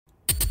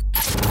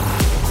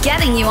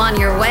Getting you on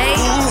your way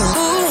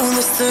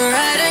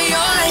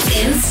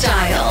in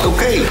style.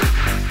 Okay,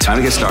 time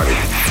to get started.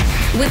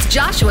 With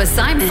Joshua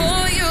Simon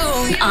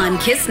on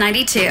Kiss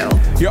 92.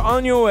 You're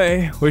on your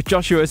way with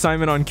Joshua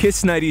Simon on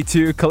Kiss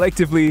 92.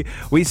 Collectively,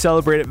 we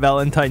celebrated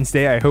Valentine's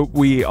Day. I hope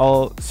we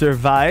all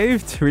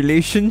survived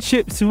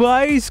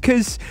relationships-wise,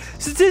 because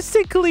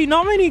statistically,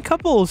 not many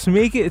couples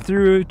make it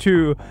through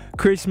to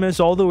Christmas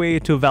all the way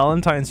to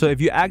Valentine's. So if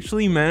you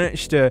actually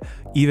managed to,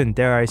 even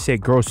dare I say,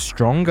 grow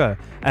stronger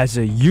as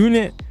a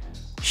unit,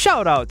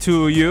 shout out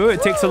to you.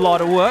 It takes a lot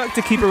of work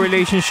to keep a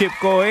relationship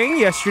going.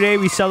 Yesterday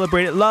we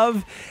celebrated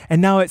love, and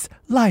now it's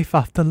life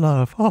after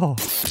love. Oh.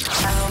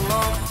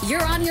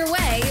 You're on your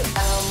way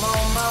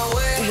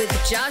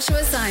with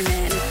Joshua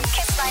Simon.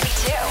 Kiss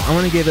 92. I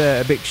want to give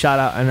a big shout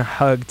out and a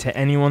hug to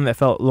anyone that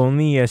felt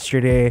lonely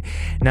yesterday.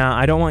 Now,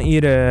 I don't want you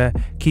to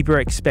keep your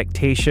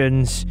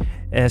expectations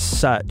as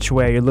such,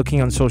 where you're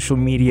looking on social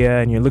media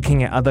and you're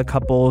looking at other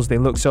couples. They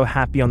look so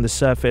happy on the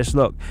surface.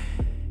 Look,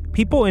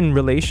 people in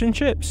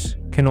relationships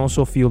can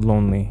also feel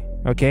lonely,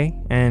 okay?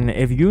 And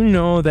if you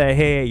know that,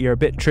 hey, you're a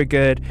bit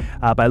triggered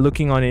by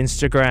looking on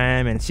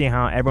Instagram and seeing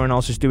how everyone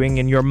else is doing,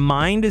 and your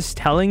mind is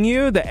telling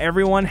you that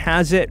everyone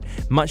has it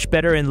much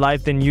better in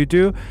life than you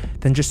do,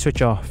 then just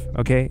switch off,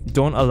 okay?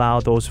 Don't allow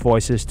those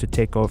voices to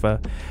take over.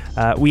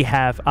 We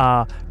have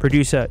our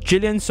producer,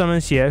 Jillian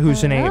Summers here,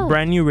 who's in a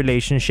brand new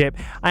relationship.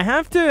 I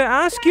have to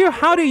ask you,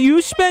 how do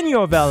you spend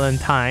your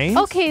Valentine's?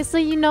 Okay, so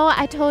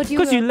I told you...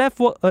 Because you left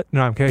work...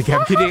 no, I'm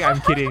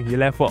kidding. You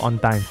left work on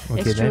time.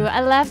 Okay, it's true.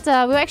 I left...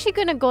 we were actually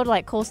going to go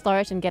to Cold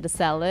Storage and get a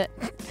salad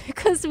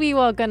because we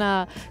were going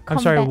to... I'm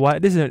sorry,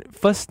 what? This is the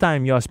first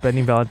time you're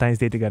spending Valentine's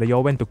Day together. You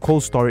all went to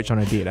Cold Storage on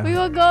a date. We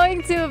were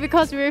going to,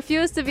 because we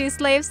refused to be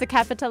slaves to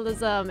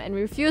capitalism and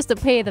we refused to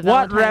pay the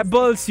What Valentine's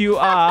rebels you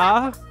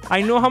are!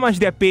 I know how much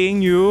they're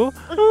paying you.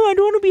 Oh, I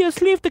don't want to be a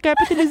slave to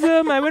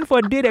capitalism. I went for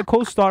a date at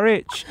Cold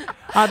Storage.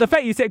 The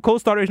fact you said Cold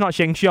Storage, not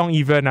Sheng Siong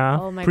even.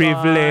 Oh my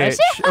Privilege.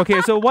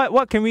 Okay, so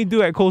what can we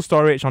do at Cold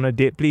Storage on a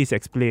date? Please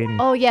explain.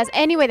 Oh yes,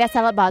 anyway, that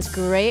salad bar is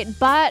great,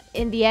 but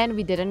in the end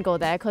we didn't go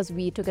there because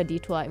we took a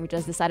detour and we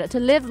just decided to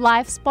live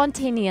life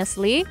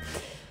spontaneously.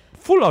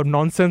 Full of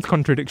nonsense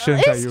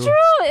contradictions. It's true.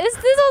 This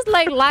was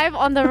like live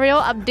on the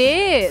real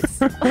updates.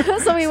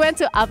 So we went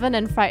to Oven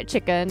and Fried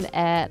Chicken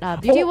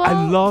at Beauty World.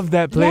 I love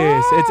that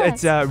place. Yes.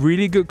 It's a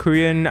really good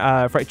Korean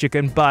fried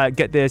chicken, but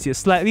get this, you're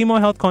slightly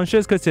more health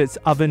conscious because it's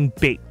oven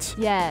baked.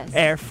 Yes.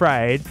 Air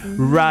fried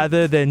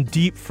rather than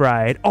deep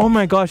fried. Oh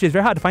my gosh, it's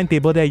very hard to find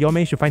table there. You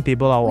managed to find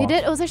table. We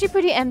did. It was actually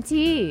pretty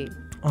empty.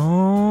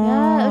 Oh.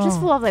 Yeah, it was just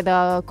full of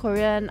the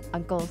Korean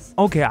uncles.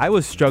 Okay, I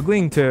was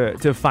struggling to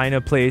find a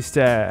place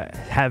to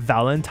have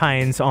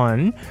Valentine's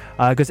on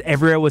because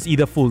everywhere was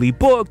either fully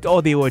booked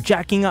or they were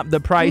jacking up the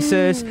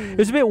prices. It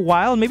was a bit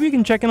wild. Maybe we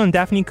can check in on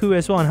Daphne Koo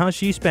as well and how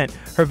she spent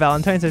her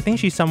Valentine's. I think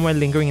she's somewhere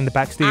lingering in the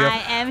back studio.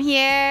 I am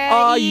here.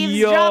 Oh,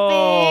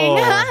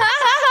 Eavesdropping.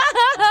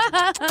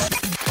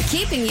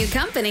 Keeping you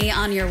company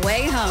on your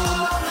way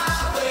home.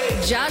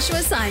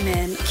 Joshua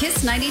Simon,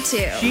 Kiss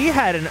 92. She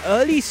had an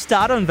early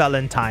start on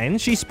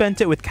Valentine's. She spent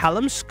it with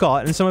Callum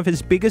Scott and some of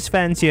his biggest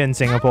fans here in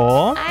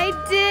Singapore. I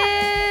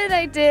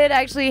did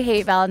actually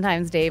hate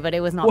Valentine's Day, but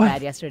it was not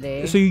bad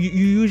yesterday. So you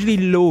usually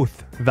loathe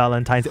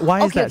Valentine's.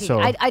 Why is that so?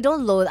 I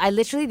don't loathe. I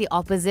literally the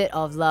opposite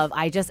of love.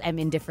 I just am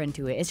indifferent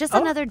to it. It's just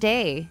another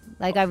day.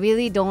 Like I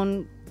really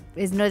don't...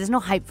 There's no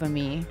hype for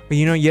me. But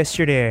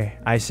yesterday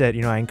I said,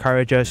 I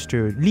encourage us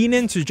to lean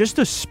into just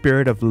the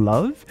spirit of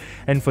love.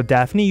 And for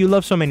Daphne, you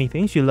love so many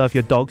things. You love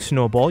your dog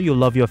Snowball. You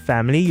love your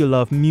family. You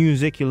love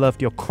music. You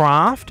love your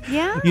craft.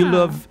 Yeah. You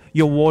love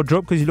your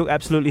wardrobe because you look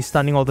absolutely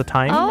stunning all the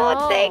time.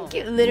 Oh, thank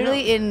you.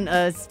 Literally in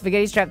a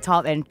spaghetti strap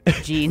top and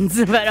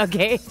jeans. But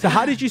okay. So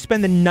how did you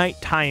spend the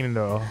night time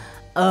though?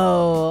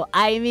 Oh,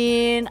 I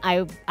mean,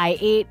 I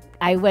ate.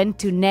 I went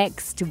to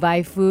Next to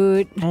buy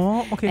food.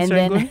 Oh, okay. And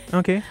sorry, then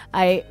okay.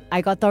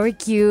 I got Tori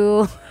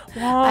Q.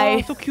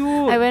 Wow, so cute.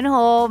 I went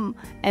home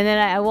and then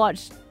I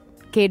watched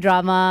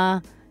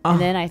K-drama and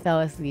then I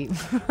fell asleep.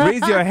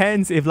 Raise your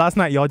hands if last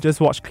night y'all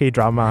just watched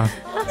K-drama.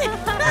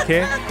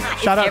 Okay?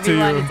 Shout out to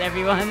you. It's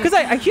everyone. Because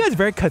I hear it's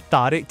very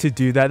cathartic to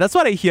do that. That's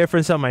what I hear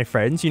from some of my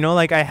friends.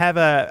 Like I have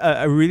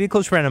a really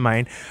close friend of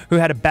mine who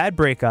had a bad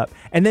breakup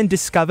and then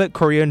discovered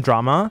Korean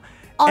drama.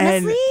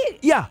 Honestly,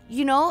 yeah.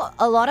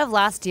 A lot of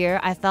last year,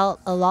 I felt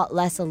a lot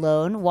less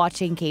alone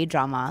watching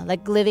K-drama,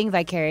 like living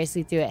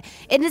vicariously through it.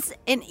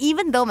 And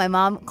even though my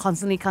mom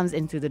constantly comes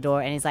in through the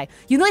door and is like,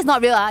 it's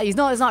not real,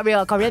 it's not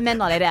real, Korean men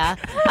not like that.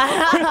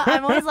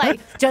 I'm always like,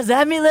 just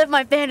let me live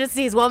my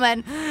fantasies,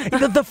 woman.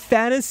 The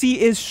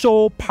fantasy is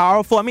so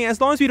powerful. I mean, as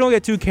long as we don't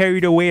get too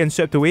carried away and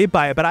swept away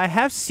by it. But I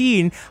have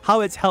seen how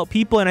it's helped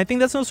people, and I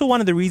think that's also one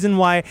of the reasons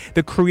why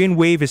the Korean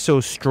wave is so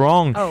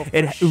strong.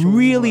 It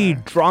really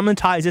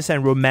dramatizes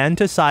and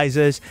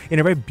romanticizes in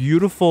a very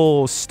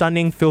beautiful,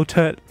 stunning,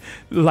 filtered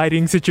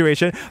lighting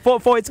situation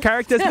for its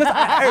characters. Because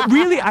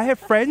I have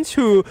friends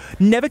who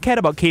never cared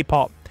about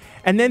K-pop.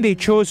 And then they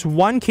chose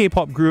one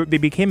K-pop group. They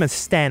became a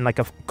stan, like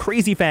a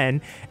crazy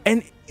fan.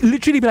 And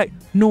literally be like,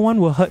 no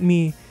one will hurt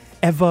me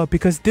ever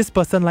because this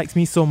person likes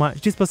me so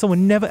much. This person will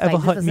never ever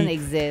hurt this me. doesn't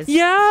exist.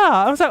 Yeah,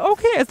 I was like,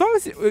 okay, as long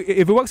as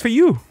if it works for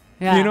you.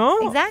 Yeah, You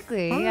know?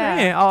 exactly. All Yeah.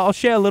 right, I'll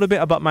share a little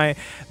bit about my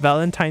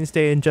Valentine's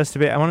Day in just a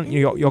bit. I want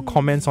your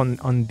comments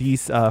on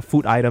these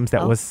food items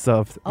that was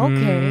served.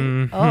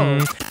 Okay.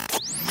 Oh.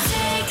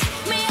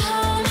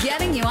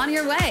 Getting you on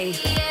your way.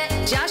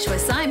 Joshua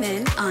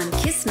Simon on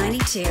Kiss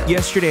 92.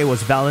 Yesterday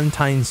was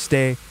Valentine's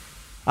Day.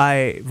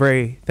 I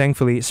very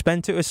thankfully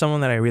spent it with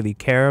someone that I really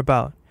care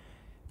about.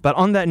 But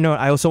on that note,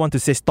 I also want to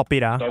say stop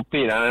it. Stop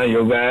it,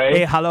 you guys.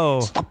 Hey, hello.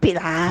 Stop it.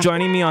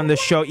 Joining me on the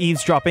show,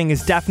 eavesdropping,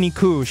 is Daphne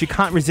Koo. She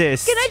can't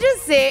resist. Can I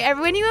just say,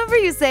 whenever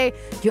you say,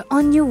 you're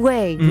on your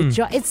way,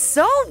 it's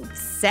so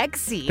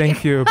sexy.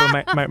 Thank you.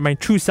 But my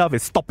true self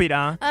is stop it.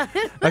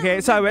 Okay,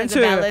 so I went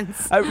There's a to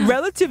balance. a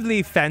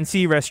relatively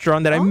fancy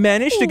restaurant that I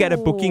managed to get a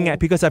booking at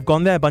because I've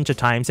gone there a bunch of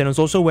times, and it was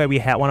also where we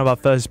had one of our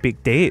first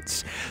big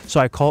dates.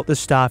 So I called the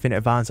staff in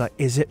advance, like,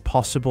 is it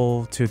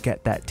possible to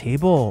get that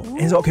table?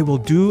 And it's okay, we'll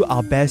do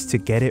our best to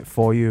get it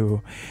for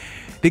you.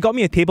 They got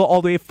me a table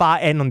all the way far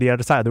end on the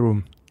other side of the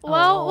room.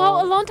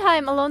 Well, alone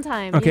time.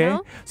 Okay, You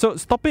know? so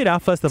stop it.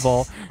 First of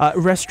all,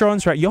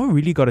 restaurants, right? Y'all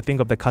really got to think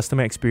of the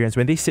customer experience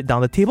when they sit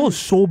down. The table is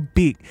so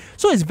big,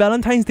 so it's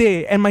Valentine's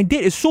Day, and my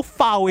date is so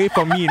far away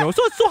from me, so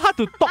it's so hard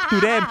to talk to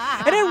them.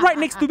 And then right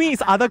next to me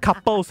is other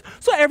couples,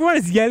 so everyone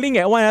is yelling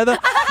at one another.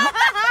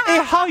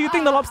 Hey, how you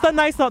think the lobster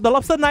nice? Not the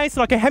lobster nice?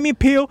 Like, have me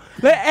peel?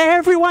 Like,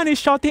 everyone is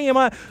shouting at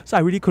my. So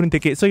I really couldn't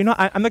take it. So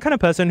I'm the kind of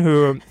person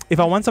who, if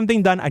I want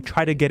something done, I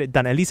try to get it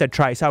done. At least I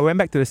try. So I went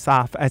back to the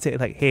staff. I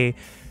said, like, hey,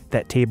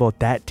 that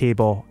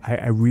table,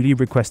 I really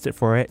requested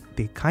for it.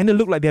 They kind of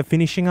look like they're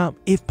finishing up.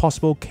 If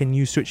possible, can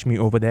you switch me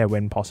over there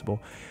when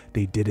possible?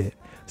 They did it.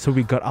 So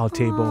we got our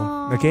table.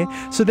 Okay.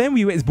 So then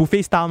it's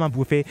buffet style,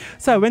 buffet.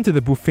 So I went to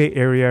the buffet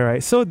area,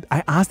 right? So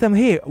I asked them,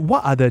 hey,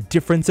 what are the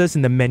differences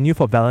in the menu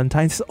for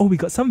Valentine's? Oh, we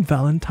got some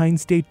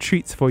Valentine's Day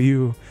treats for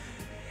you.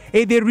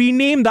 Hey, they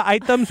renamed the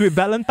items with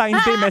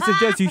Valentine's Day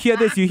messages. You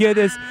hear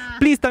this?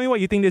 Please tell me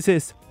what you think this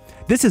is.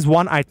 This is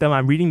one item.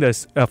 I'm reading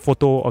this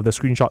photo of the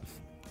screenshot.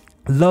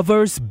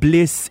 Lover's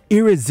Bliss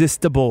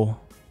Irresistible.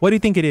 What do you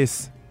think it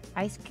is?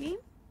 Ice cream?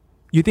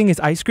 You think it's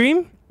ice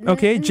cream?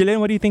 Okay, Jillian,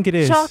 what do you think it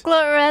is?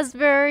 Chocolate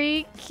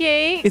raspberry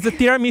cake. It's a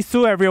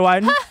tiramisu,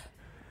 everyone.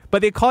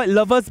 But they call it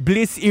Lover's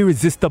Bliss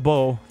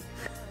Irresistible.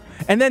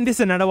 And then this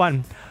is another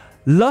one.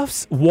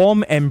 Love's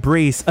Warm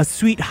Embrace, a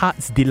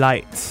sweetheart's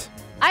delight.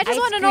 I just Ice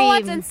want to know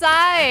what's cream.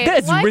 inside.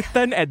 That's What?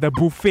 written at the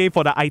buffet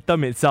for the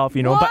item itself,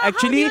 But How do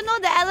actually, you know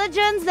the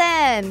allergens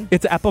then?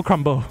 it's an apple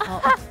crumble.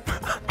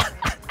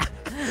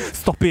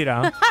 Stop it,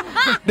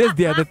 That's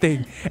the other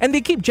thing. And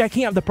they keep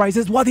jacking up the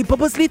prices. Wow, they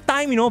purposely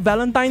time,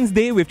 Valentine's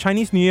Day with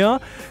Chinese New Year.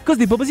 Because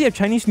they purposely have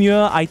Chinese New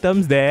Year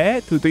items there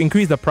to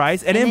increase the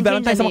price. And then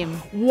then change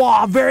Valentine's, the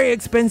wow, very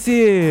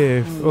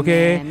expensive.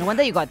 Okay. Man, no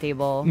wonder you got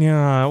table.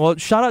 Yeah, well,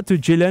 shout out to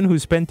Jillian who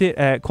spent it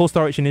at cold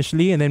storage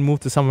initially and then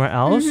moved to somewhere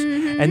else.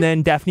 And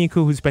then Daphne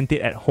Koo who spent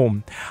it at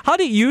home. How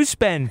did you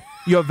spend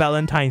your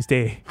Valentine's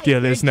Day, dear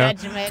listener?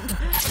 Judgment.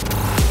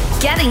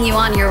 Getting you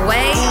on your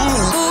way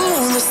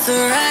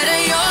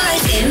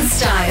in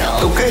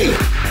style Okay,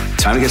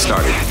 time to get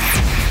started.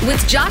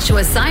 with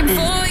Joshua Simon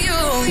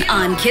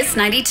on Kiss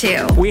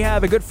 92. We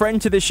have a good friend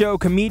to the show,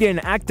 comedian,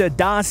 actor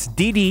Das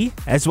Didi,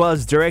 as well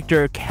as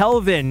director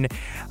Kelvin,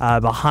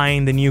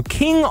 behind the new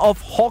King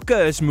of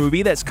Hawkers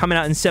movie that's coming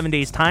out in 7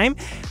 days' time.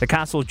 The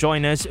cast will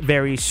join us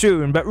very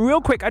soon. But real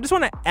quick, I just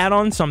want to add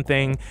on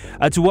something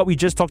to what we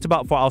just talked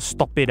about for our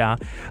Stop It.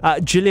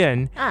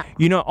 Jillian,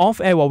 off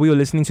air while we were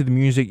listening to the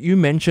music, you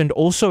mentioned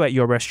also at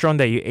your restaurant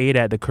that you ate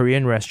at, the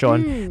Korean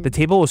restaurant, the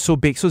table was so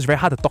big, so it's very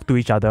hard to talk to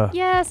each other.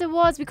 Yes, it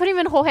was. We couldn't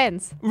even hold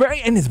hands.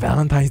 Right, and it's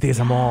Valentine's Day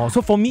some more.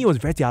 So for me, it was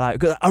very jialat.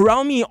 Because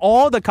around me,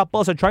 all the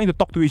couples are trying to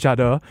talk to each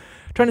other,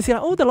 trying to say,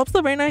 like, oh, the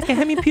lobster very nice, can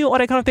have me peel, all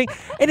that kind of thing.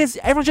 And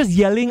everyone's just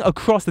yelling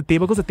across the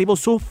table because the table is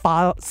so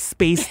far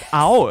spaced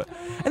out.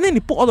 And then they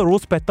put all the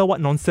rose petal,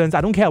 what nonsense. I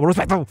don't care about rose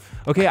petal.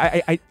 Okay,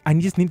 I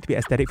just need to be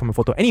aesthetic from a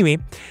photo. Anyway,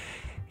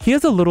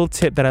 here's a little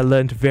tip that I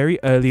learned very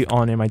early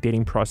on in my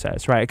dating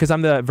process, right? Because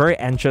I'm the very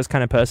anxious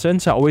kind of person,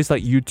 so I always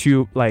like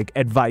YouTube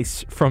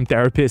advice from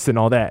therapists and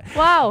all that.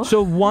 Wow.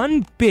 So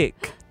one big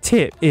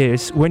tip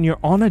is when you're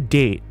on a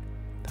date,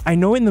 I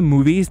know in the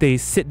movies they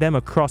sit them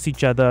across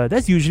each other.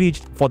 That's usually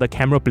for the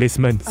camera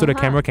placement, so the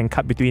camera can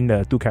cut between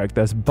the two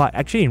characters. But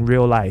actually in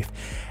real life,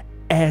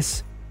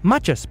 as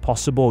much as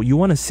possible, you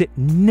want to sit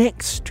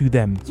next to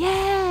them.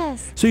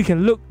 Yes. So you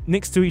can look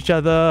next to each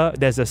other.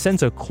 There's a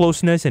sense of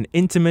closeness and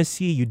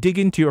intimacy. You dig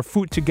into your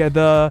food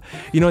together.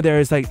 There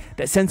is that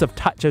sense of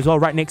touch as well,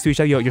 right next to each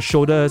other. Your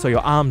shoulders or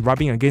your arms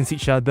rubbing against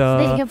each other.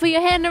 Then you can put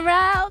your hand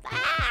around.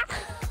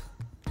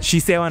 She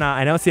said one,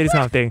 I never say this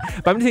kind of thing.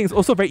 But I'm just saying it's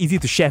also very easy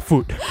to share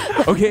food.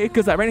 Okay?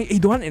 Because right now,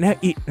 don't want to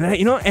eat.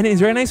 And it's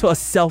very nice for a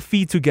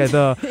selfie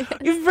together.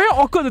 It's very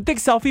awkward to take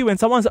selfie when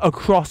someone's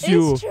across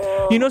you. It's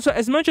true. You know, so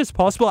as much as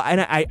possible,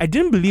 and I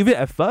didn't believe it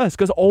at first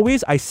because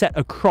always I sat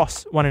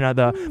across one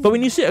another. But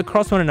when you sit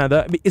across one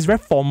another, it's very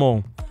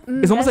formal.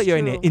 It's almost like you're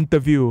in an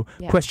interview.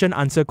 Yeah. Question,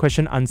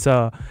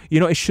 answer. You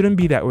know, it shouldn't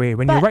be that way.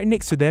 When you're right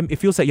next to them, it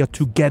feels like you're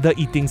together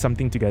eating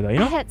something together, you I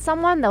know? had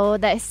someone though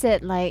that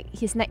said like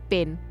his neck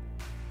pain.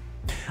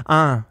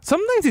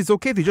 Sometimes it's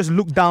okay to just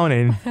look down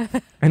and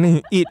then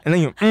you eat and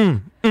then you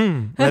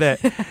like that.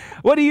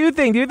 What do you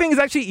think? Do you think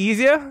it's actually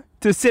easier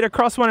to sit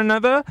across one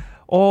another,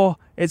 or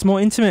it's more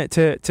intimate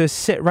to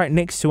sit right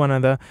next to one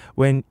another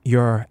when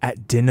you're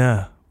at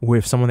dinner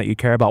with someone that you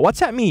care about?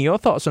 WhatsApp me your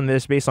thoughts on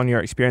this based on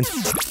your experience.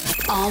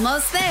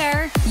 Almost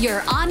there.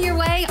 You're on your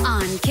way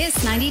on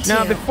Kiss 92.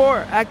 Now, before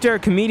actor,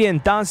 comedian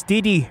Das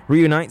Didi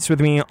reunites with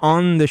me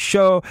on the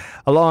show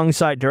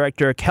alongside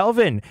director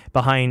Kelvin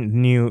behind the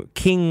new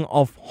King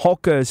of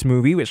Hawkers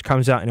movie, which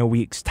comes out in a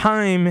week's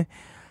time.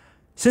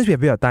 Since we have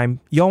a bit of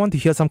time, y'all want to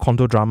hear some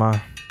condo drama?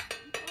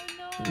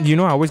 You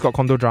know I always got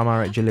condo drama,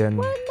 right,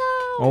 Jillian?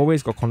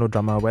 Always got condo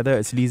drama, whether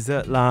it's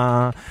lizard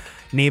lah,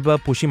 neighbor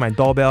pushing my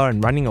doorbell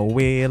and running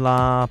away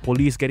lah,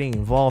 police getting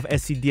involved,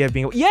 SCDF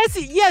being... Yes,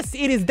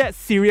 it is that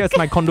serious,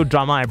 my condo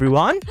drama,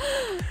 everyone.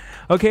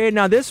 Okay,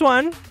 now this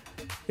one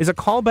is a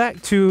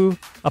callback to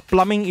a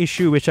plumbing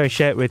issue which I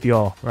shared with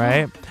y'all,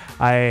 right?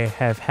 I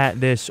have had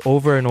this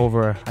over and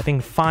over. I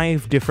think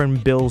 5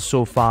 different bills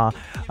so far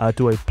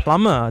to a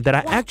plumber that I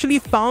actually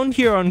found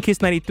here on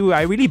Kiss 92.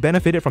 I really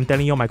benefited from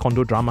telling y'all my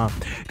condo drama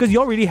because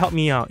y'all really helped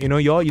me out. You know,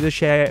 y'all either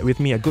share with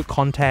me a good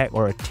contact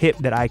or a tip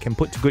that I can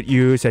put to good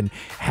use, and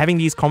having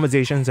these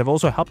conversations have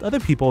also helped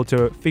other people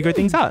to figure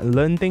things out,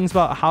 learn things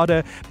about how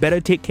to better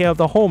take care of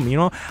the home. You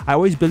know, I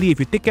always believe if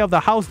you take care of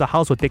the house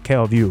will take care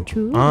of you.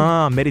 True.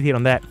 Meditate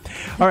on that.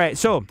 All right,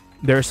 so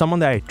there's someone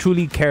that I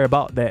truly care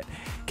about that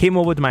came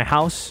over to my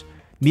house,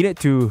 needed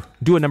to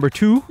do a number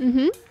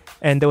 2,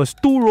 and there was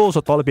 2 rolls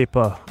of toilet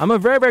paper. I'm a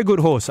very, very good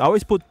host. I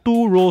always put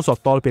 2 rolls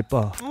of toilet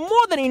paper.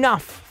 More than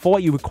enough for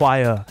what you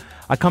require.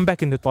 I come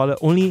back in the toilet,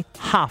 only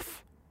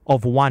half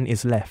of one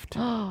is left.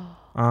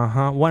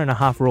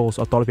 1.5 rolls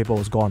of toilet paper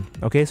was gone.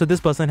 Okay, so this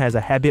person has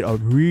a habit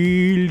of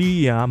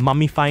really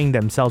mummifying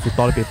themselves with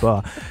toilet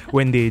paper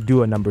when they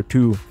do a number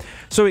 2.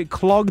 So it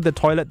clogged the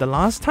toilet the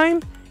last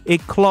time.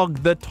 It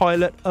clogged the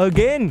toilet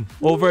again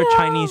over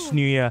Chinese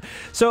New Year.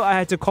 So I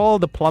had to call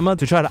the plumber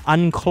to try to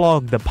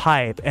unclog the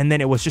pipe, and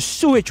then it was just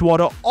sewage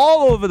water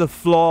all over the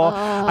floor.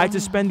 I had to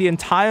spend the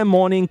entire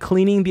morning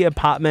cleaning the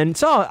apartment.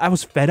 So I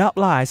was fed up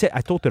lah.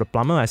 I told to the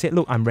plumber, I said,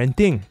 look, I'm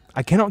renting.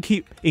 I cannot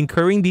keep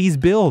incurring these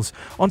bills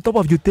on top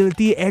of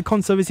utility,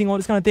 aircon servicing, all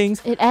these kind of things.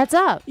 It adds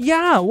up.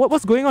 Yeah,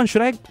 what's going on?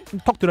 Should I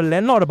talk to the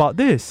landlord about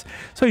this?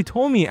 So he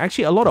told me,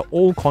 actually, a lot of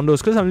old condos,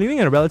 because I'm living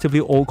in a relatively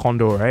old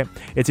condo, right?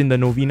 It's in the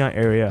Novena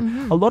area.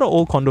 A lot of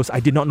old condos,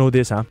 I did not know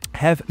this,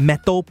 have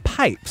metal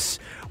pipes.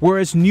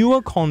 Whereas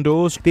newer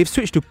condos, they've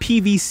switched to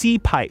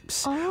PVC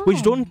pipes,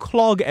 which don't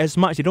clog as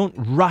much. They don't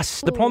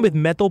rust. The problem with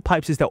metal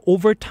pipes is that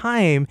over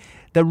time,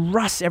 the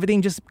rust,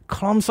 everything just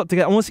clumps up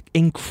together, almost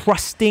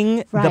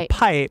encrusting the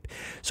pipe.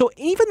 So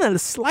even the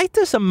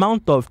slightest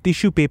amount of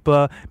tissue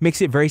paper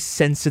makes it very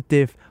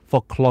sensitive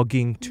for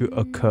clogging to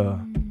occur.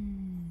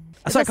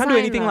 So I can't do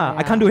anything lah.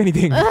 I can't do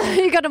anything.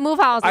 You gotta move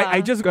house.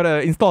 I just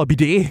gotta install a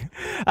bidet.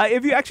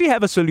 If you actually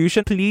have a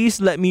solution, please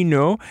let me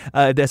know.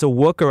 There's a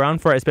workaround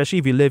for it, especially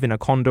if you live in a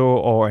condo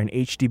or an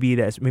HDB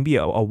that's maybe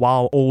a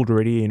while old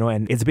already, you know,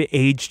 and it's a bit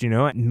aged, you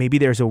know. Maybe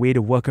there's a way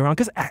to work around,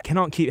 because I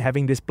cannot keep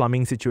having this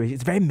plumbing situation.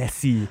 It's very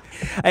messy.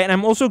 And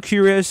I'm also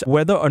curious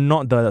whether or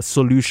not the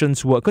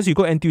solutions work, because you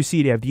go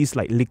NTUC, they have these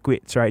like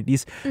liquids, right?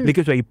 These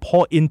liquids where you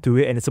pour into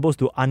it and it's supposed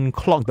to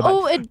unclog the pipe.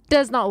 Oh, it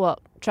does not work.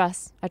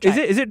 Trust. I tried.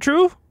 Is it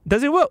true?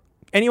 Does it work?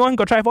 Anyone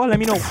go try for? Let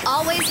me know.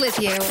 Always with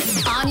you.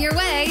 On your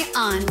way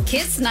on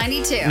Kiss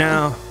 92.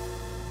 Now,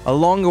 a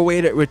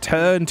long-awaited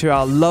return to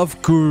our love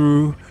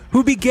guru,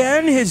 who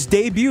began his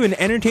debut in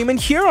entertainment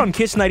here on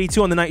Kiss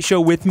 92 on the night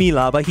show with me,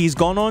 but he's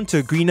gone on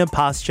to greener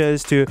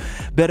pastures, to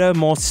better,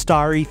 more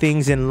starry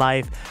things in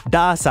life.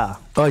 Dasa.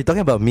 Oh, you're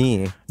talking about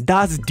me?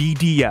 Das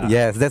Didi.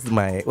 Yes, that's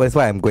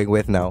what I'm going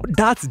with now.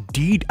 Das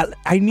Didi.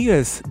 I knew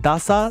it.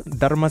 Dasa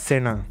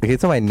Dharmasena. Okay,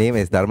 so my name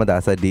is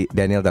Dharmadasa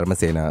Daniel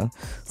Dharmasena.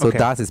 So Okay.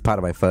 Das is part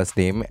of my first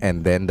name,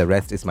 and then the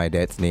rest is my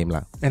dad's name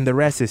lah. And the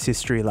rest is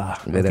history lah.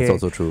 Yeah, that's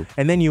also true.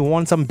 And then you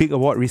won some big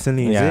award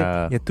recently, is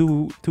Yeah. it?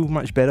 You're too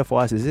much better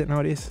for us, is it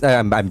nowadays?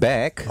 I'm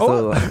back,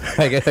 so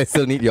I guess I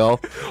still need y'all.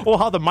 Oh,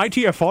 how the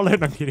mighty have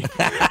fallen. I'm kidding.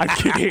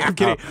 I'm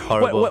kidding.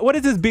 Horrible. What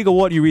is this big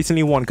award you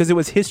recently won? Because it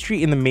was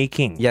history in the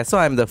making. Yeah, so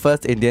I'm the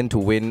first Indian to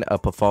win a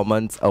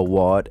performance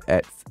award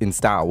in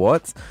Star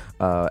Awards.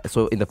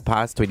 So in the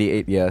past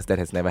 28 years, that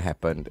has never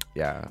happened.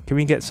 Yeah. Can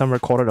we get some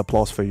recorded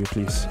applause for you,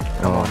 please?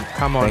 Come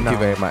on. Thank now. you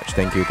very much.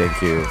 Thank you.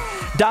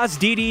 Das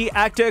Didi,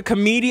 actor,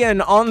 comedian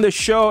on the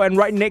show, and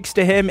right next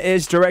to him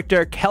is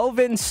director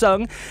Kelvin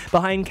Sung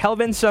behind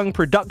Kelvin Sung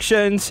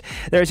Productions.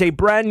 There's a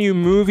brand new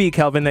movie,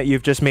 Kelvin, that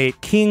you've just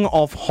made, King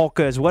of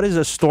Hawkers. What is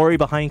the story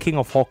behind King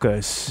of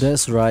Hawkers?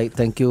 That's right.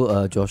 Thank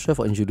you, Joshua,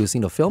 for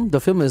introducing the film.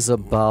 The film is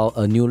about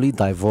a newly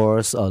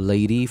divorced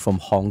lady from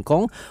Hong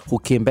Kong who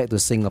came back to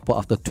Singapore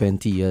after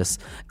 20 years,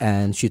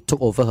 and she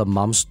took over her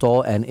mom's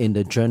store, and in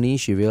the journey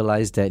she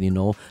realized that,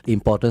 the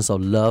importance of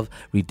love,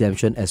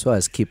 redemption, as well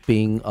as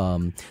keeping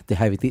the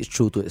heritage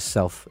true to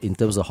itself in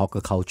terms of hawker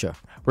culture.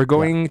 We're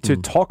going to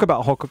talk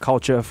about hawker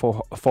culture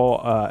for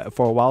a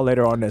while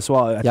later on as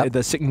well.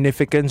 The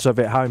significance of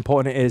it, how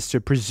important it is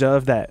to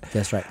preserve that.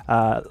 That's right.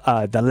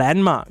 The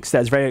landmarks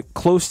that's very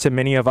close to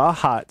many of our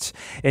hearts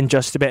in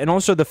just a bit. And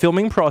also the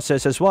filming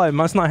process as well. It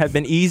must not have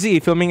been easy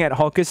filming at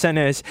hawker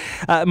centers.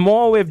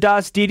 More with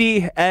Das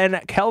Didi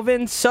and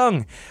Kelvin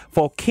Sung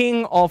for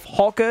King of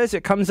Hawkers.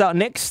 It comes out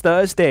next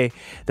Thursday,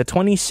 the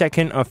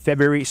 22nd of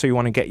February, so you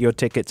want to get your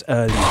tickets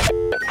early.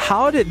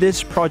 How did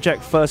this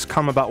project first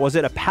come about? Was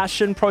it a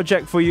passion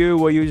project for you?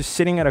 Were you just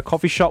sitting at a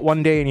coffee shop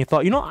one day and you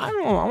thought, I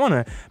want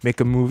to make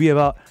a movie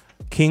about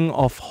King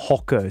of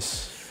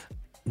Hawkers?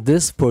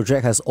 This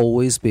project has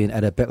always been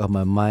at the back of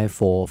my mind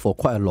for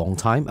quite a long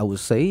time, I would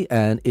say,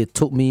 and it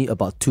took me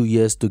about 2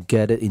 years to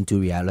get it into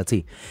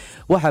reality.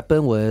 What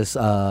happened was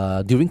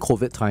during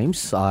COVID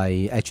times,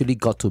 I actually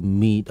got to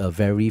meet a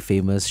very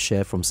famous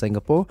chef from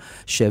Singapore,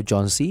 Chef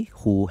John C.,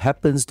 who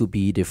happens to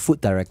be the food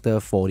director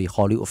for the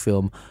Hollywood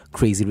film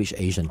Crazy Rich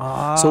Asian.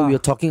 So we were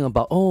talking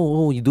about,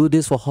 you do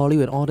this for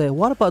Hollywood and all that.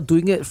 What about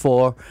doing it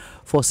for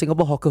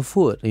Singapore hawker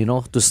food,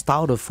 to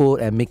style the food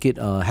and make it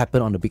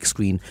happen on the big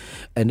screen?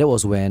 And that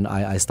was when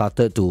I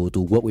started to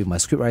work with my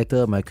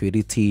scriptwriter, my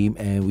creative team,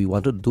 and we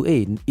wanted to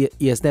do it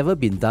has never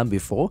been done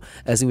before,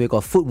 as in we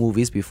got food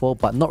movies before,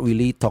 but not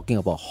really talking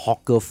about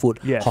hawker food,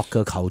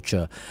 hawker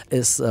culture.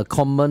 It's a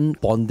common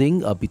bonding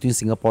between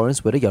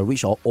Singaporeans, whether you're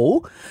rich or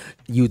old,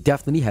 you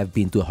definitely have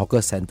been to a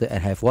hawker center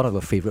and have one of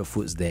your favorite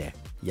foods there.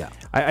 Yeah,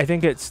 I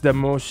think it's the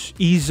most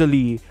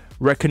easily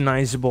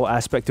recognizable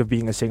aspect of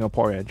being a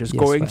Singaporean. Just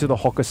going to the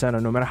hawker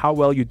center, no matter how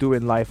well you do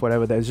in life,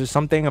 whatever, there's just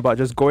something about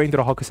just going to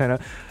the hawker center,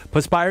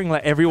 perspiring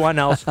like everyone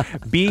else,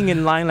 being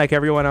in line like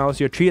everyone else,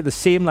 you're treated the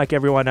same like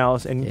everyone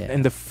else,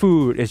 and the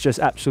food is just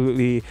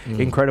absolutely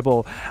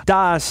incredible.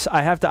 Das,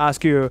 I have to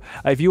ask you,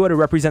 if you were to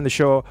represent the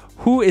show,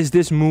 who is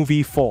this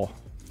movie for?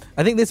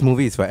 I think this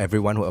movie is for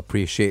everyone who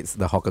appreciates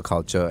the hawker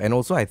culture. And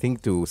also, I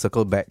think to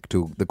circle back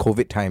to the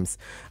COVID times,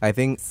 I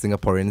think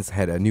Singaporeans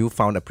had a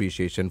newfound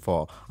appreciation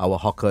for our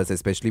hawkers,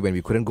 especially when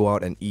we couldn't go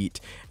out and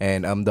eat.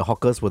 And the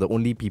hawkers were the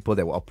only people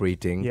that were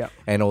operating. Yeah.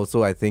 And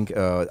also, I think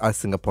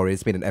us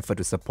Singaporeans made an effort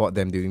to support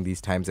them during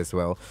these times as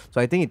well. So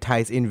I think it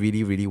ties in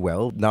really, really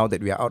well. Now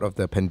that we are out of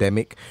the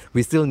pandemic,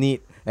 we still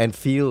need and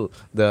feel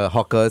the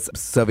hawkers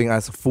serving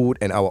us food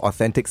and our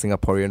authentic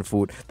Singaporean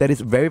food that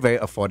is very, very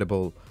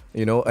affordable.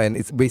 And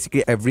it's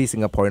basically every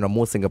Singaporean or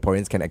most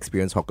Singaporeans can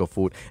experience hawker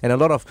food. And a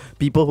lot of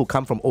people who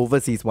come from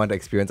overseas want to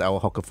experience our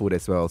hawker food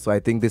as well. So I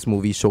think this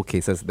movie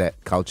showcases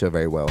that culture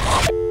very well.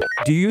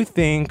 Do you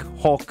think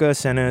hawker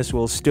centers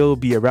will still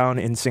be around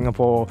in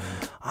Singapore,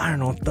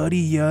 30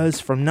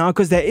 years from now?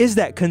 Because there is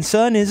that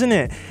concern, isn't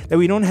it? That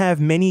we don't have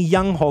many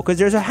young hawkers.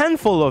 There's a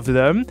handful of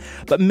them,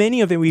 but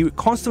many of them, we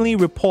constantly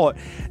report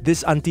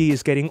this auntie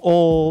is getting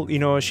old.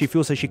 She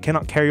feels like she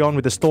cannot carry on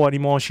with the store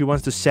anymore. She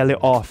wants to sell it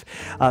off.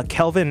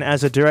 Kelvin,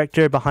 as a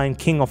director behind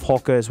King of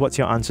Hawkers, what's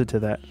your answer to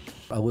that?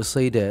 I would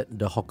say that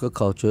the hawker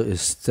culture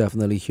is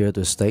definitely here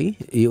to stay.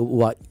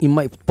 It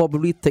might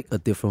probably take a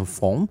different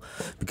form,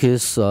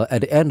 because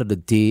at the end of the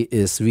day,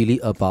 it's really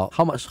about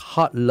how much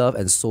heart, love,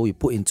 and soul you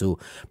put into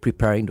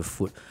preparing the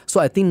food. So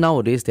I think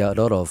nowadays there are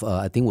a lot of,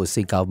 we'll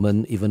say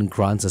government even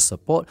grants and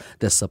support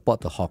that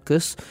support the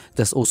hawkers.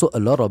 There's also a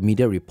lot of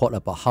media report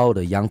about how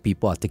the young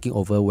people are taking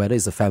over, whether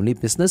it's a family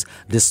business,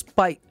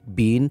 despite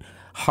being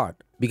hard.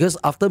 Because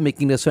after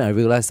making this film, I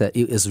realized that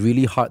it is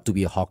really hard to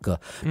be a hawker.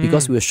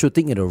 Because we were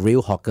shooting in a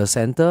real hawker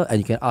center, and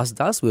you can ask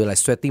us, we were like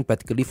sweating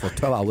practically for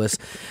 12 hours.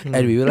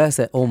 And we realized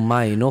that,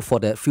 for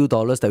that few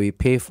dollars that we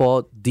pay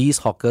for these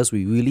hawkers,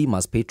 we really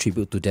must pay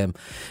tribute to them.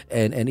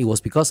 And it was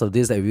because of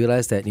this that we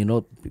realized that,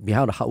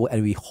 behind the hard work,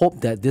 and we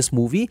hope that this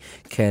movie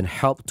can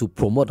help to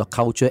promote the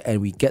culture, and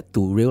we get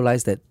to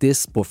realize that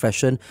this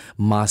profession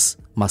must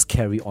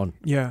carry on.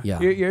 Yeah.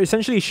 You're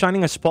essentially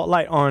shining a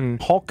spotlight on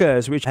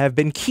hawkers, which have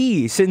been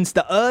key since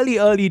the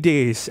early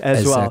days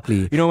as well.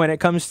 When it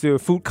comes to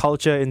food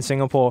culture in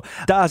Singapore.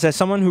 Das, as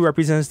someone who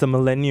represents the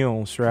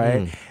millennials,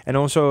 right? And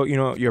also,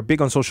 you're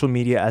big on social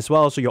media as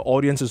well. So your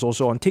audience is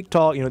also on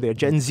TikTok, they're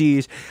Gen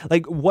Zs.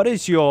 Like, what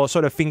is your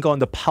sort of finger on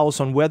the pulse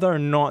on whether or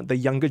not the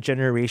younger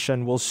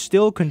generation will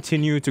still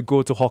continue to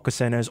go to hawker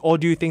centers? Or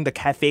do you think the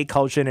cafe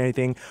culture and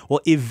everything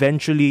will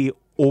eventually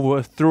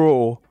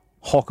overthrow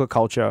hawker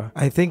culture?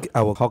 I think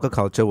our hawker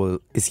culture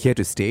is here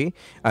to stay.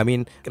 I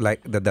mean,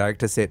 like the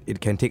director said,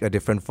 it can take a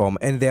different form.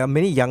 And there are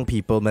many young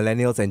people,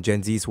 millennials and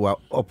Gen Zs, who are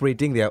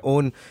operating their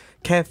own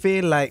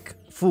cafe-like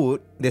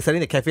food. They're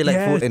selling the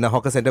cafe-like food in a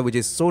hawker center, which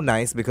is so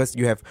nice because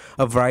you have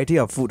a variety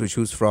of food to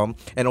choose from,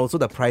 and also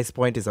the price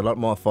point is a lot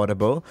more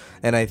affordable.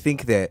 And I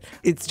think that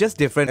it's just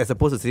different as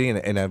opposed to sitting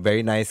in a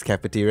very nice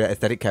cafeteria,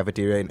 aesthetic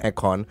cafeteria in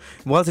aircon.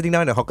 While sitting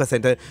down in a hawker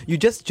center, you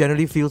just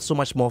generally feel so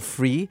much more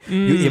free.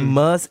 You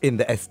immerse in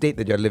the estate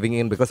that you're living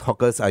in because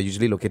hawkers are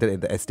usually located in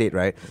the estate,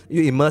 right?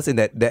 You immerse in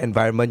that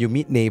environment. You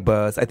meet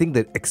neighbors. I think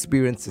the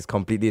experience is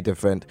completely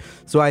different.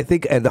 So I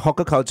think, and the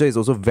hawker culture is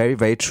also very,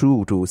 very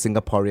true to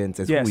Singaporeans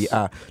as who we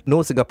are. No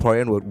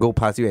Singaporean would go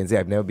past you and say,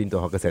 I've never been to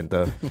a hawker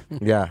center.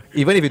 Yeah.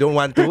 Even if you don't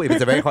want to, if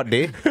it's a very hot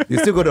day, you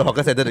still go to a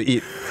hawker center to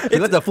eat.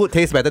 Because the food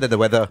tastes better than the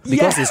weather.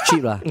 Because it's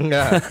cheap.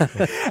 Yeah.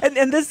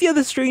 And that's the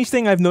other strange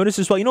thing I've noticed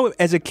as well. You know,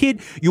 as a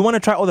kid, you want to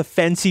try all the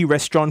fancy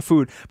restaurant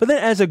food. But then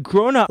as a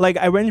grown-up, like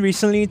I went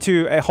recently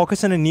to a hawker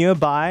center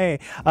nearby,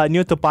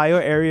 near Toa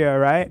Payoh area,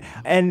 right?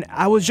 And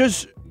I was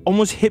just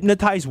almost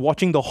hypnotized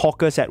watching the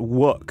hawkers at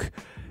work.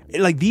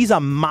 Like, these are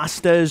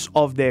masters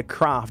of their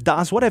craft.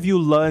 Das, what have you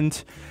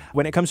learned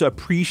when it comes to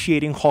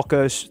appreciating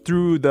hawkers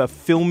through the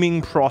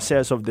filming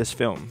process of this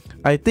film?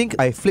 I think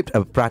I flipped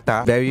a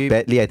prata very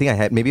badly. I think I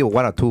had maybe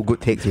 1 or 2 good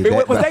takes with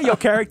that. Was that your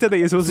character that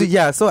you're supposed to...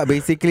 Yeah, so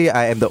basically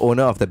I am the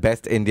owner of the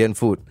best Indian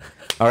food.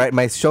 Alright,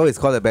 my show is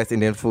called The Best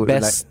Indian Food.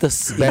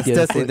 Bestest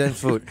Indian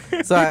food.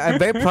 So I'm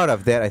very proud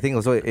of that. I think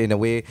also in a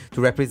way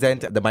to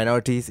represent the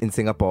minorities in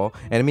Singapore.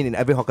 And I mean, in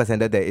every hawker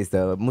center there is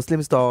the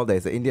Muslim stall, there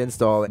is the Indian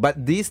stall.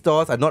 But these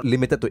stalls are not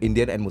limited to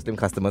Indian and Muslim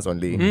customers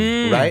only,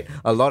 right?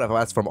 A lot of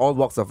us from all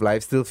walks of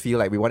life still feel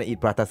like we want to eat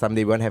prata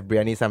someday, we want to have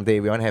biryani someday,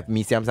 we want to have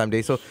mee siam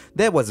someday. So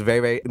that was very,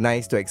 very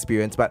nice to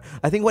experience. But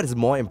I think what is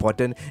more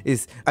important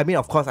is, I mean,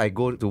 of course I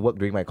go to work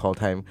during my call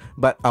time,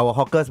 but our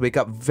hawkers wake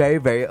up very,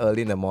 very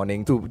early in the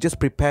morning to just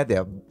prepare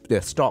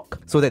their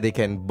stock so that they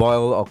can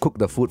boil or cook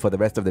the food for the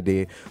rest of the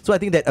day. So I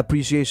think that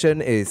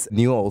appreciation is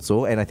new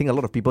also, and I think a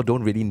lot of people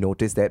don't really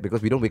notice that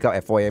because we don't wake up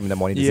at 4 a.m. in the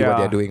morning to see what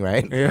they're doing,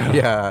 right?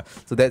 Yeah.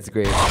 So that's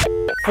great.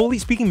 Fully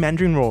speaking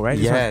Mandarin role, right?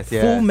 Yes.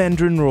 Full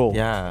Mandarin role.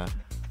 Yeah.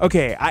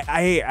 Okay,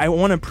 I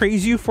want to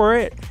praise you for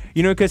it,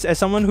 you know, because as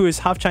someone who is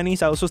half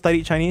Chinese, I also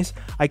studied Chinese.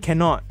 I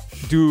cannot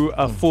do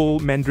a full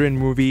Mandarin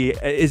movie.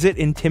 Is it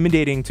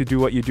intimidating to do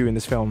what you do in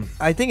this film?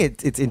 I think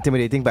it's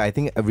intimidating, but I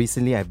think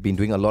recently I've been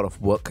doing a lot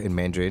of work in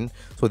Mandarin,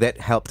 so that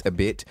helped a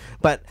bit.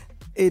 But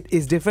it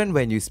is different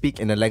when you speak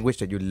in a language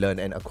that you learn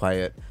and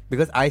acquired,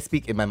 because I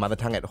speak in my mother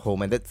tongue at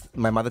home, and that's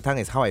my mother tongue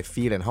is how I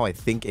feel and how I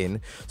think in.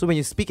 So when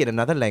you speak in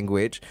another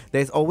language,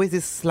 there's always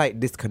this slight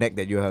disconnect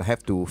that you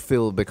have to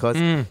fill because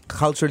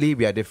culturally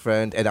we are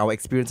different and our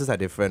experiences are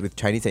different with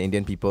Chinese and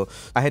Indian people.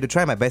 I had to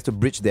try my best to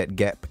bridge that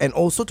gap, and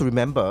also to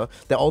remember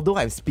that although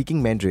I'm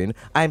speaking Mandarin,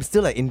 I'm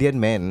still an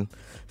Indian man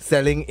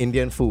selling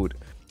Indian food.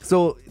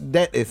 So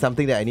that is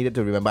something that I needed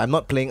to remember. I'm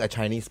not playing a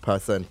Chinese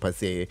person per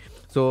se.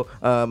 So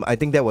I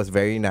think that was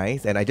very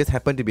nice, and I just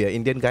happen to be an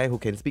Indian guy who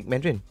can speak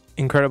Mandarin.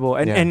 Incredible.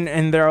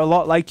 And there are a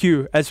lot like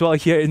you as well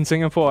here in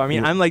Singapore. I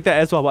mean, I'm like that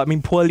as well, but I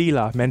mean, poorly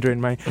lah,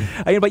 Mandarin, right?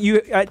 But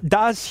you,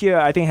 Das here,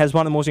 I think, has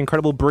one of the most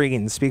incredible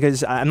brains,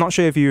 because I'm not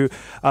sure if you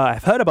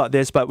have heard about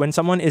this, but when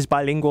someone is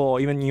bilingual, or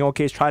even in your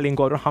case,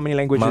 trilingual, I don't know how many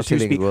languages you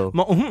speak.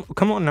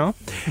 Come on now.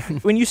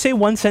 When you say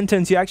one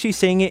sentence, you're actually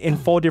saying it in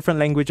 4 different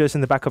languages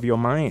in the back of your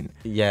mind.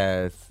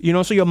 Yes. You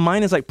know, so your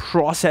mind is like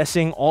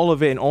processing all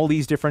of it in all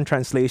these different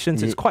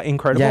translations. It's quite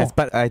incredible. Yes,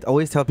 but I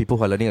always tell people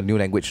who are learning a new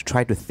language,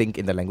 try to think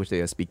in the language that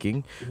you're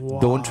speaking. Wow.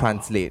 Don't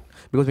translate.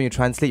 Because when you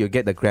translate, you'll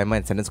get the grammar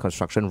and sentence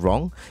construction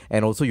wrong,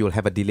 and also you'll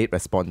have a delayed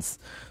response.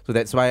 So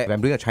that's why if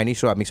I'm doing a Chinese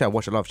show, I make sure I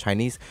watch a lot of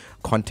Chinese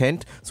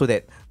content so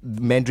that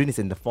Mandarin is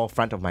in the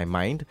forefront of my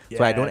mind,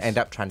 so I don't end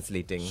up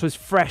translating. So it's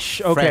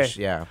fresh. Okay. Fresh,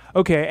 yeah.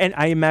 Okay, and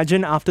I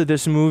imagine after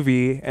this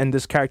movie and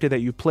this character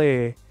that you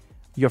play,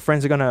 your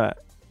friends are gonna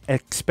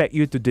expect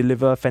you to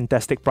deliver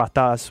fantastic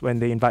pratas when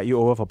they invite you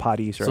over for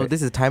parties, right? So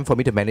this is time for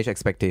me to manage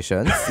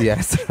expectations.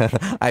 Yes.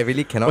 I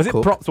really cannot Was it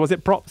cook. props? Was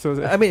it props?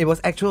 I mean, it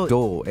was actual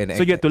dough. And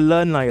so you had to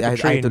learn, like, I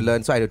train. had to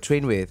learn. So I had to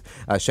train with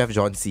Chef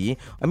John C.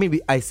 I mean,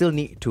 I still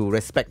need to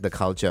respect the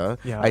culture.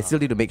 Yeah. I still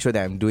need to make sure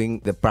that I'm doing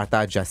the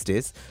prata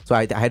justice. So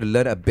I had to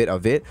learn a bit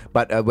of it.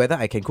 But whether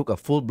I can cook a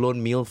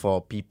full-blown meal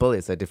for people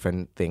is a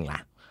different thing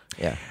lah.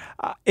 Yeah.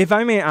 If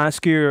I may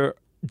ask you,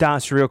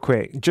 Das, real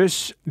quick,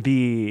 just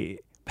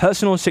the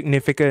personal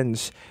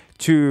significance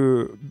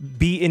to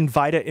be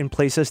invited in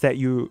places that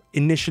you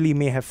initially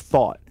may have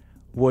thought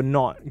were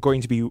not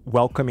going to be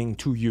welcoming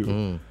to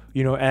you.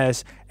 You know,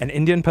 as an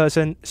Indian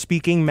person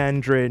speaking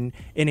Mandarin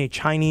in a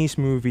Chinese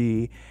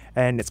movie,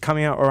 and it's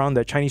coming out around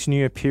the Chinese New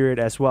Year period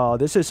as well.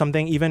 This is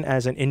something, even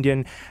as an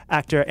Indian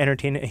actor,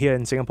 entertainer here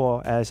in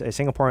Singapore, as a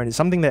Singaporean, it's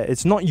something that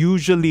it's not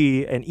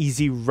usually an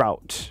easy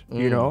route,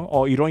 you know,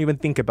 or you don't even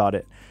think about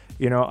it.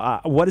 You know,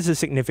 what is the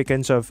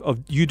significance of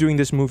you doing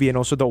this movie and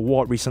also the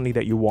award recently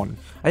that you won?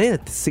 I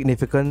think the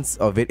significance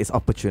of it is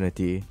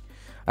opportunity.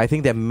 I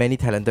think there are many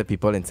talented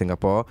people in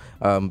Singapore.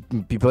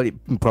 People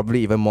probably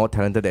even more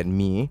talented than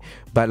me,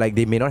 but like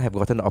they may not have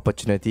gotten the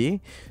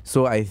opportunity.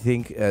 So I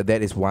think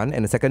that is one.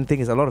 And the second thing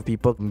is a lot of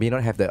people may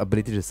not have the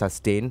ability to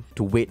sustain,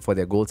 to wait for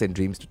their goals and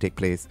dreams to take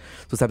place.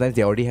 So sometimes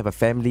they already have a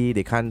family,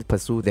 they can't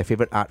pursue their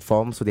favorite art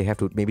form, so they have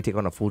to maybe take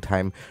on a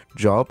full-time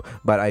job.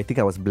 But I think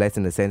I was blessed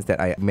in the sense that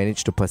I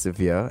managed to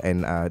persevere,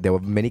 and there were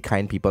many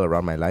kind people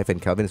around my life,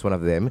 and Calvin is one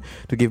of them,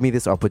 to give me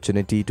this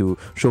opportunity to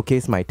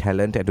showcase my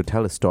talent and to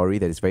tell a story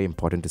that is very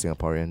important to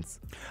Singaporeans.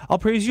 I'll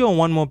praise you on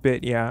one more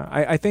bit, yeah.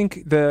 I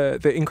think the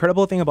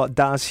incredible thing about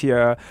Das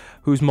here,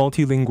 who's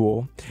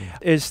multilingual,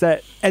 is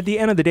that at the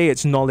end of the day,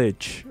 it's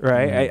knowledge,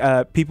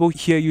 right? People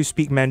hear you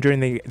speak Mandarin,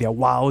 they're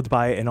wowed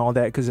by it and all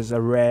that because it's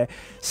a rare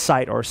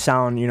sight or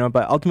sound,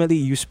 but ultimately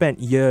you spent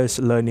years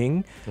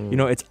learning,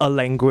 it's a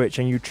language,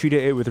 and you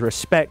treated it with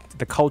respect,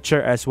 the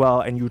culture as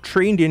well, and you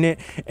trained in it,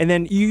 and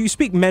then you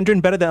speak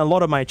Mandarin better than a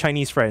lot of my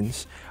Chinese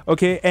friends,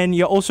 okay? And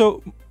you're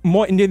also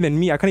more Indian than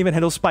me. I can't even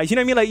handle spice. You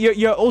know what I mean? Like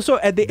you're also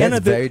at the end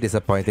of the... That's very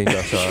disappointing,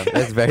 Joshua.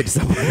 That's very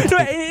disappointing. No,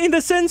 in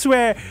the sense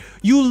where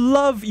you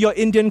love your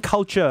Indian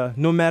culture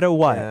no matter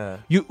what. Yeah.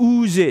 You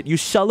ooze it. You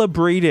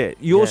celebrate it.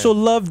 You also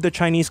love the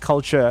Chinese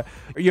culture.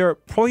 You're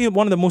probably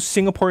one of the most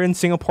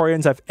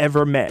Singaporeans I've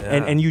ever met.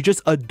 Yeah. And you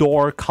just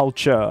adore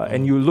culture.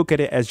 And you look at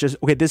it as just,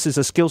 okay, this is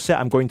a skill set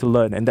I'm going to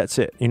learn. And that's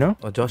it,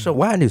 Oh, Joshua,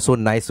 why aren't you so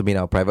nice to me in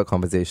our private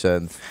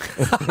conversations?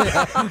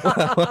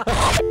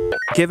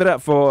 Give it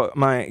up for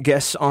my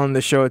guests on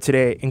the show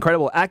today.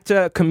 Incredible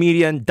actor,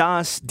 comedian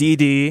Das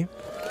Didi.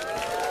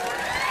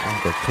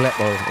 The clap.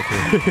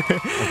 Okay.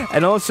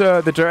 And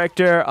also the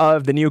director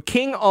of the new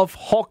King of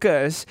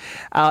Hawkers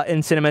out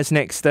in cinemas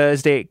next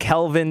Thursday,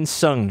 Calvin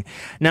Sung.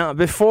 Now,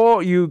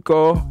 before you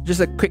go, just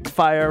a quick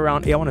fire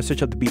round. Hey, I want to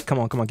switch up the beat. Come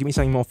on. Give me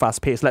something more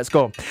fast paced. Let's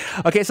go.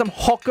 Okay, some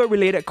hawker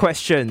related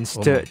questions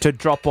to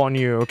drop on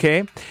you,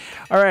 okay?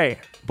 All right,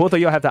 both of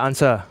you have to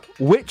answer.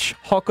 Which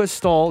hawker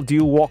stall do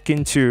you walk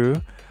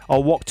into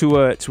or walk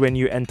towards when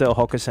you enter a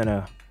hawker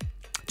center?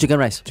 Chicken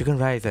rice. Chicken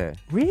rice,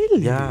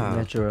 Really? Yeah.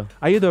 Natural.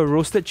 Are you the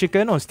roasted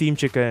chicken or steamed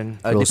chicken?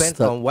 Depends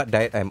Roasted. on what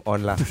diet I'm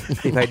on lah.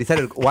 If I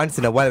decide once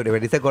in a while, if I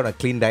decide to go on a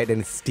clean diet, then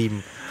it's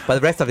steam. But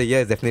the rest of the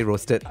year is definitely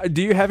roasted.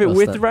 Do you have it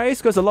with Roasted. rice?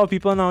 Because a lot of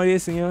people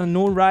nowadays,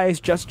 no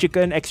rice, just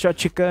chicken, extra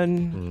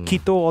chicken,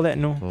 keto, all that.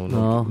 No.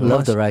 No,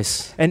 love the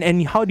rice. And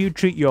how do you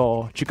treat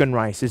your chicken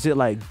rice? Is it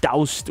like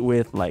doused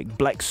with like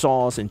black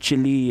sauce and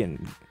chili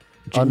and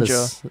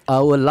ginger? I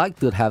would like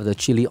to have the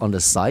chili on the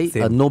side,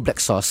 Same. no black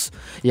sauce.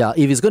 Yeah,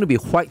 if it's going to be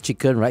white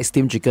chicken, right,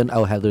 steamed chicken, I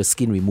will have the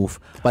skin removed.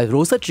 But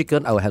roasted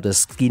chicken, I will have the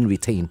skin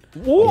retained.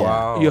 Whoa,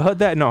 Wow. you heard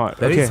that? No.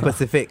 Very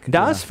specific.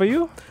 Das for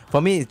you? For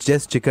me, it's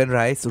just chicken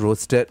rice,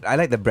 roasted. I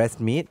like the breast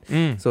meat.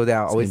 So I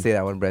always say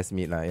I want breast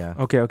meat lah. Yeah.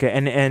 Okay.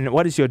 And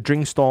what is your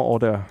drink store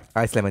order?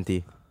 Ice lemon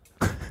tea.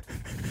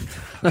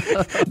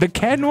 The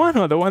canned one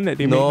or the one that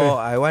they make? No, there?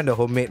 I want the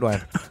homemade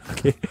one.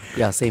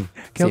 Yeah, same.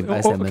 Okay, Same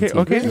ice oh, lemon okay, tea.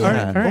 okay.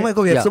 Yeah. All right. Oh my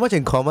god, we have Yeah. so much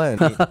in common.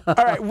 All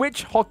right.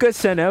 Which hawker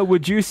center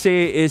would you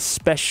say is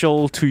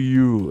special to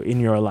you in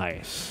your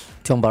life?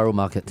 Tiong Bahru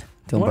Market.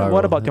 Tiong What- Bahru.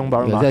 what about Tiong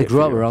Bahru Yeah, I Market grew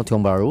for up you? around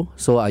Tiong Bahru,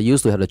 so I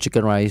used to have the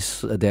chicken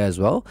rice there as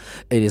well.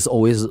 It is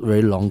always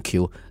very long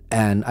queue,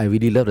 and I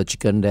really love the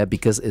chicken there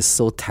because it's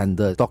so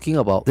tender. Talking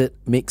about it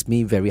makes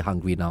me very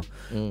hungry now.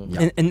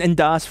 Yeah. And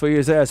Das for you,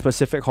 is there a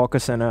specific hawker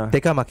center?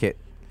 Tekka Market.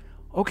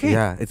 Okay.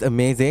 Yeah, it's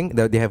amazing.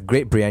 They have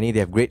great biryani, they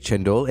have great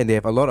chendol, and they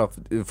have a lot of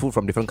food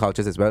from different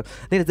cultures as well.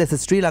 There's a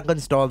Sri Lankan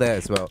stall there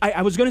as well.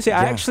 I was going to say,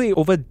 I Yeah. actually,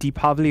 over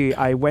Deepavali,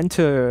 I went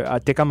to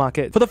Tekka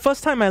Market for the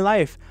first time in my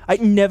life.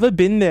 I'd never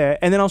been there.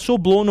 And then I was so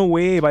blown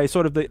away by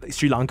sort of the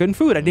Sri Lankan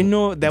food. I didn't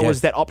know there was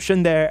Yes. that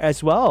option there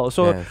as well.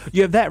 So Yes.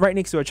 you have that right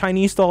next to a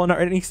Chinese stall, not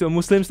right next to a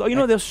Muslim stall.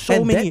 There's so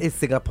and many. that is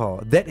Singapore.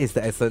 That is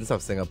the essence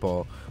of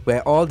Singapore,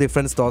 where all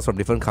different stalls from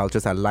different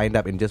cultures are lined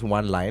up in just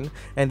one line,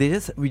 and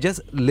we just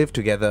live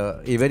together,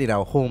 even in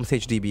our homes,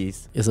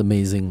 HDBs. It's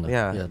amazing.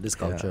 Yeah. This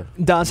culture.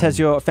 Das, has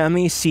your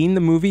family seen the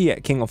movie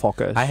yet, King of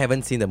Hawkers? I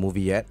haven't seen the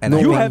movie yet, and No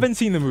I You think- haven't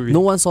seen the movie? No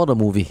one saw the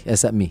movie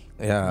except me.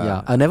 Yeah.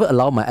 Yeah, I never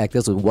allow my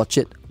actors to watch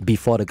it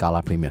before the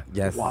gala premiere.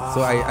 Yes.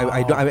 So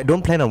I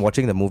don't plan on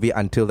watching the movie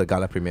until the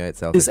gala premiere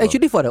itself. It's as well.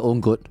 actually for their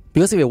own good,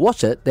 because if you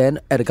watch it, then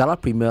at the gala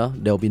premiere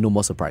there will be no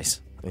more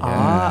surprise.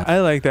 I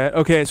like that.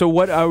 Okay, so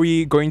what are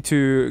we going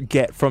to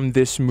get from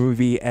this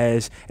movie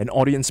as an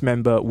audience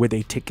member with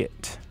a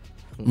ticket?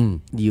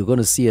 You're going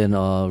to see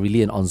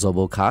really an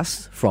ensemble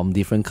cast from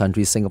different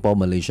countries: Singapore,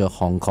 Malaysia,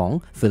 Hong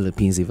Kong,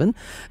 Philippines even,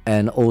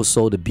 and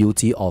also the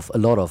beauty of a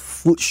lot of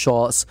food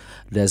shots.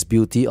 There's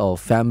beauty of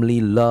family,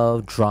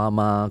 love,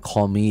 drama,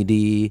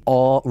 comedy,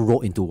 all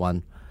rolled into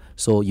one.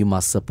 So you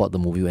must support the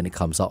movie when it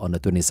comes out on the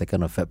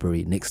 22nd of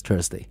February, next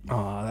Thursday.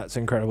 Oh, that's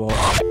incredible.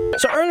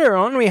 So earlier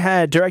on, we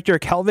had director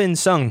Calvin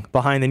Sung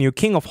behind the new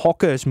King of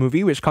Hawkers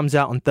movie, which comes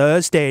out on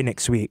Thursday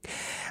next week.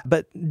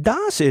 But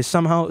Das is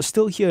somehow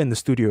still here in the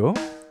studio.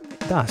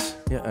 Das.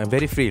 Yeah, I'm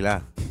very free lah.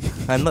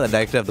 I'm not the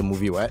director of the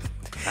movie, what?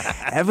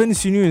 Haven't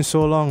seen you in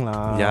so long.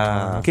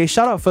 Yeah. Okay,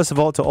 shout out first of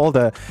all to all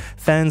the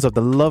fans of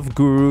the Love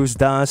Gurus.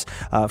 Das,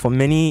 for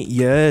many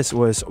years,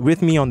 was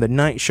with me on the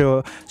night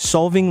show,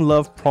 solving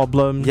love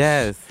problems.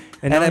 Yes.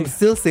 And now I'm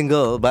still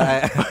single, but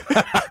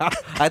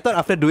I thought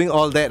after doing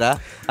all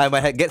that, I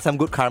might get some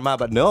good karma,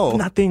 but no.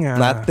 Nothing.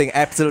 Nothing,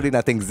 absolutely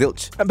nothing.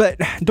 Zilch. But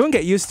don't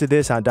get used to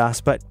this,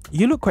 Das, but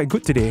you look quite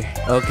good today.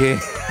 Okay.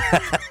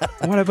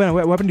 What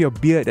happened to your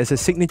beard? There's a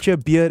signature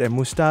beard and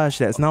moustache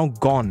that's now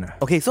gone.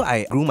 Okay, so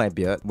I grew my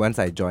beard once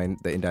I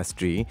joined the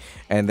industry.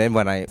 And then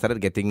when I started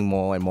getting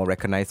more and more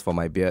recognized for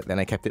my beard, then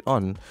I kept it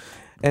on.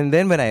 And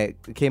then when I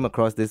came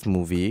across this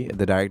movie,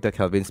 the director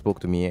Kelvin spoke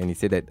to me and he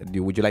said that,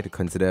 would you like to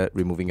consider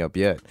removing your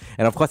beard?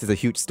 And of course, it's a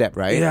huge step,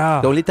 right?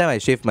 Yeah. The only time I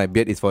shave my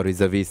beard is for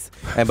reservists.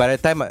 And by the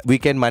time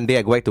weekend Monday,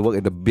 I go back to work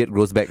and the beard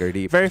grows back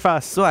already. Very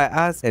fast. So I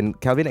asked, and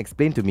Kelvin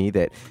explained to me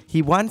that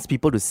he wants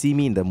people to see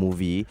me in the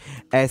movie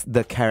as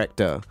the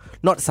character,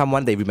 not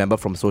someone they remember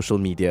from social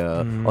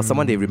media or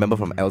someone they remember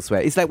from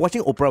elsewhere. It's like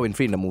watching Oprah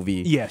Winfrey in the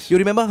movie. Yes. You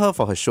remember her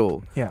for her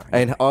show. Yeah.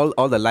 And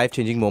all the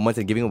life-changing moments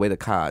and giving away the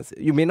cars.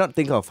 You may not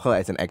think of her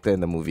as an actor in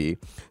the movie.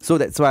 So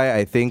that's why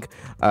I think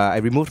I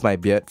removed my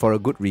beard for a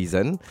good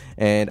reason.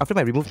 And after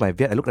I removed my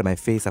beard, I looked at my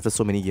face after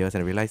so many years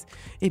and I realized,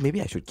 hey,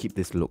 maybe I should keep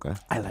this look.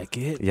 I like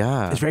it.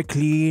 Yeah. It's very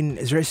clean.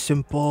 It's very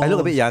simple. I look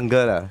a bit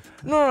younger.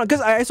 No,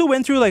 because I also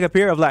went through like a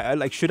period of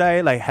like should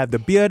I like have the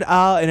beard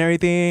out and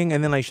everything,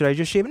 and then like should I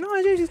just shave? No,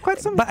 it's quite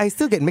simple. But I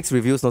still get mixed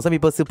reviews. No, some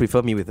people still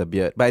prefer me with a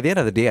beard. But at the end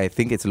of the day, I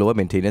think it's lower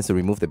maintenance to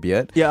remove the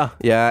beard. Yeah.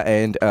 Yeah,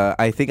 and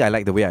I think I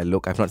like the way I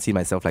look. I've not seen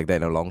myself like that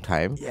in a long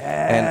time.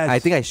 Yes. And I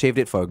think I shaved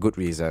it for a good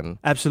reason.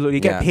 Absolutely.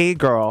 You get Yeah. paid,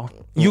 girl.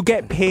 You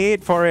get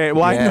paid for it.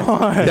 Why Yeah.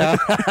 not? Yeah.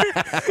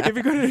 If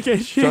you're going to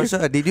get shaved.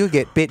 Joshua, did you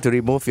get paid to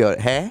remove your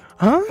hair?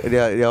 Huh?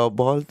 Your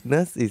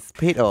baldness is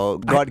paid or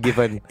God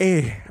given?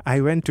 Hey,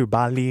 I went to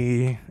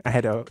Bali. I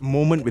had a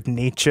moment with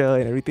nature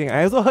and everything.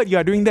 I also heard you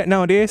are doing that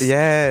nowadays.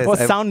 Yes. Or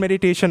sound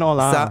meditation all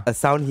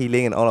Sound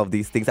healing and all of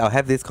these things. I'll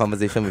have this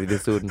conversation with you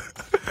soon.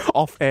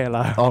 Off air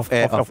lah. Off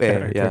air,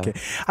 Okay, yeah. okay.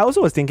 I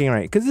also was thinking,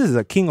 right, because this is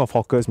a King of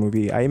Hawkers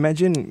movie, I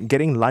imagine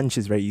getting lunch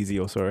is very easy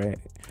also, right?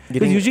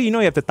 Because usually, you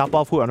have to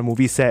tapao food on a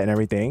movie set and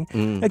everything.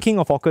 A King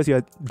of Hawkers,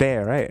 you're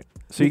there, right?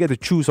 So you get to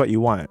choose what you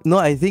want. No,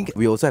 I think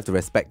we also have to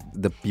respect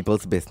the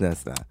people's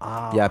business.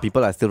 Yeah,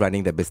 people are still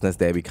running their business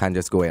there. We can't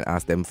just go and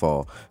ask them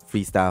for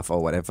free stuff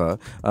or whatever.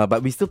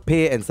 But we still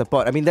pay and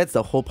support. I mean, that's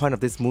the whole point of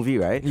this movie,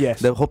 right?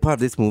 Yes. The whole point of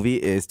this movie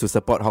is to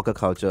support hawker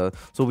culture.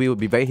 So we would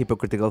be very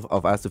hypocritical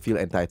of us to feel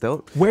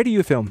entitled. Where do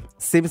you film?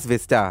 Sims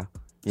Vista.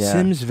 Yeah.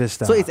 Sims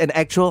Vista. So it's an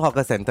actual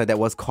hawker center that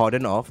was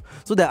cordoned off.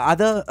 So the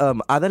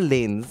other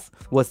lanes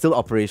were still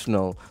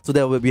operational.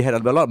 So we had a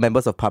lot of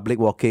members of public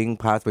walking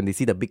past. When they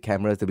see the big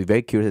cameras, they'll be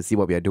very curious to see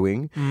what we are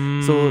doing.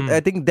 So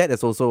I think that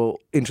is also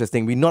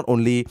interesting. We not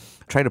only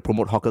try to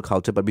promote hawker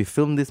culture, but we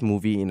filmed this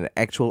movie in an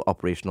actual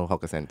operational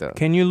hawker center.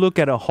 Can you look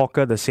at a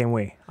hawker the same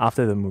way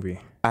after the movie?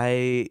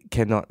 I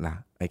cannot.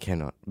 I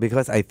cannot,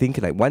 because I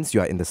think like once you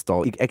are in the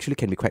stall, it actually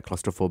can be quite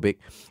claustrophobic,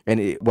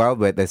 and while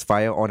there's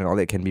fire on and all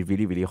that, it can be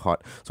really, really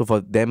hot. So for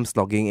them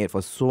slogging it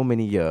for so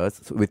many years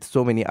with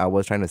so many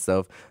hours trying to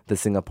serve the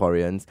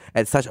Singaporeans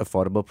at such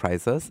affordable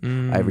prices,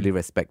 I really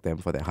respect them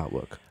for their hard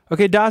work.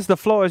 Okay, Das, the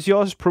floor is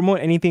yours. Promote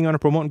anything you want to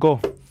promote. Go.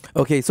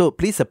 Okay, so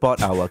please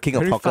support our King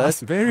of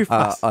Hawkers. Very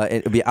fast.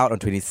 It'll be out on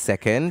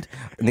 22nd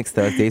next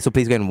Thursday. So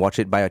please go and watch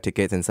it, buy your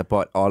tickets, and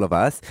support all of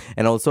us.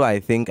 And also, I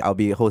think I'll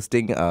be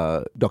hosting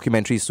a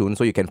documentary soon.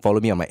 So you can follow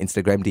me on my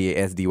Instagram,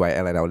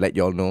 DASDYL, and I'll let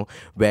you all know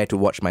where to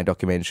watch my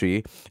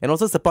documentary. And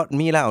also support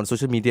me on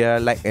social media,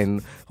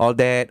 and all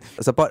that.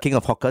 Support King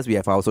of Hawkers. We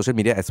have our social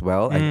media as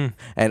well.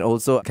 And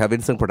also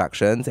Kelvin Sung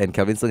Productions and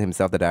Kelvin Sung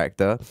himself, the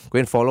director. Go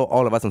and follow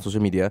all of us on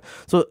social media.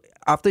 So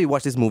after you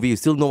watch this movie, you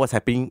still know what's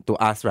happening to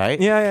us, right?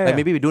 Yeah. Like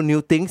maybe we do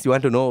new things you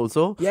want to know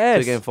also. Yes. So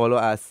you can follow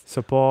us.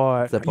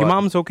 Support. Your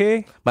mom's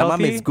okay? My mom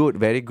Healthy? is good,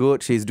 very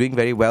good. She's doing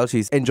very well.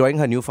 She's enjoying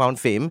her newfound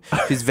fame.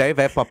 She's very,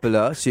 very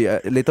popular. She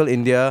Little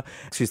India.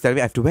 She's telling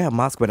me I have to wear a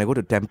mask when I go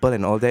to temple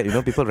and all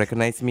that. People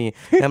recognize me.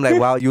 And I'm like,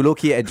 wow, you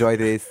low-key enjoy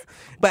this.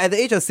 But at the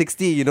age of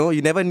 60,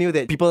 you never knew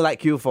that people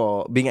like you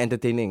for being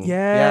entertaining.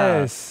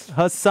 Yes.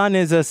 Her son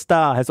is a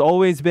star. Has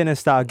always been a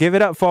star. Give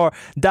it up for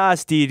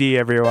Das Didi,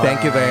 everyone.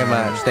 Thank you very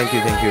much. Thank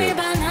you.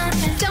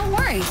 Don't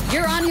worry,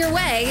 you're on your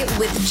way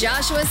with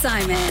Joshua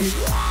Simon.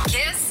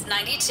 Kiss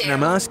 92. And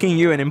I'm asking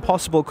you an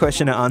impossible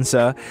question to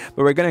answer,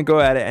 but we're going to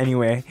go at it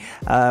anyway.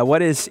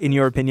 What is, in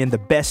your opinion, the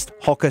best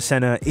hawker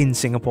center in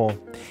Singapore?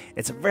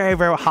 It's a very,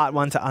 very hard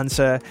one to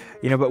answer,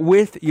 but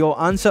with your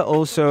answer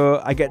also,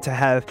 I get to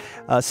have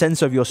a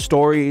sense of your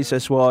stories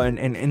as well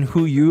and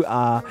who you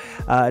are.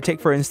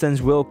 Take, for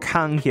instance, Will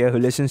Kang here, who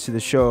listens to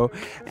the show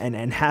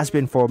and has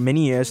been for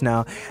many years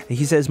now.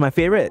 He says, my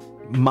favorite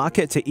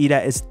market to eat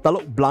at is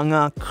Telok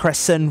Blangah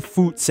Crescent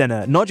Food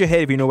Centre. Nod your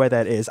head if you know where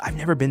that is. I've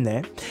never been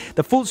there.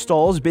 The food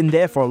stall's been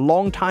there for a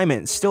long time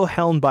and it's still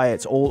helmed by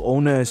its old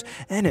owners,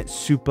 and it's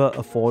super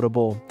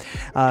affordable.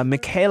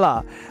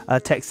 Michaela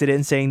texted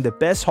in saying the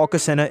best hawker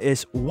centre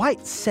is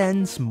White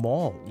Sands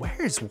Mall. Where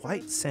is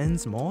White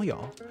Sands Mall,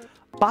 y'all?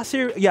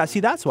 Pasir, yeah, see,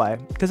 that's why.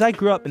 Because I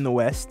grew up in the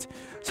West.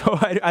 So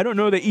I don't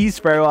know the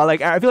East very well.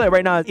 Like, I feel like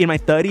right now in my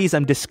 30s,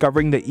 I'm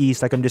discovering the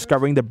East. Like, I'm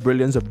discovering the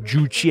brilliance of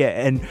Juche.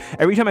 And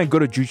every time I go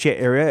to Juche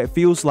area, it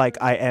feels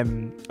like I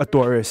am a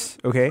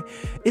tourist, okay?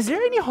 Is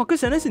there any hawker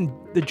centers in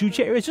the Juche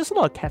area? It's just a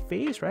lot of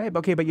cafes, right?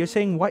 Okay, but you're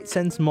saying White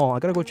Sands Mall. I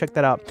gotta go check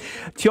that out.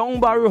 Tiong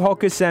Bahru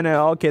Hawker Center.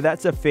 Okay,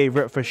 that's a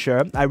favorite for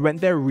sure. I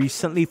went there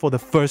recently for the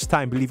first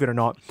time, believe it or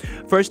not.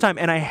 First time,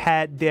 and I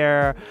had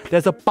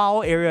there's a pao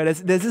area.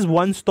 There's this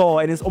one stall,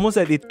 and it's almost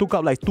like they took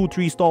up like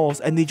 2-3 stalls,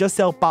 and they just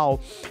sell pao.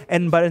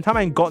 And by the time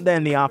I got there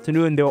in the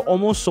afternoon, they were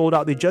almost sold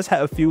out. They just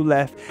had a few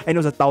left, and it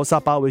was a tau sa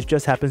pao, which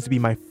just happens to be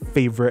my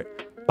favorite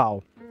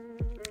pao.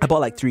 I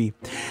bought like 3.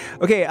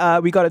 Okay,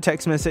 we got a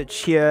text message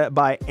here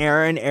by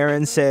Aaron.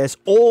 Aaron says,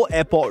 Old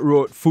Airport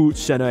Road Food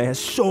Center has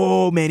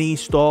so many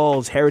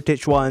stalls,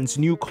 heritage ones,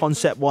 new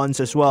concept ones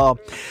as well.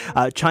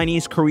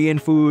 Chinese, Korean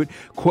food,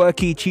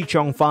 quirky chi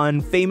chong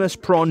fan, famous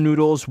prawn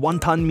noodles,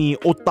 wonton mee,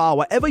 ota,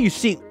 whatever you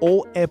seek,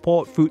 Old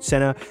Airport Food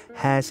Center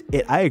has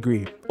it. I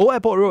agree. Old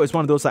Airport Road is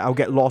one of those like I'll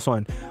get lost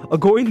on.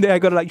 Going there, I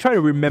gotta like try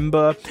to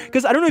remember,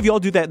 because I don't know if you all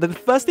do that. The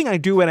first thing I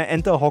do when I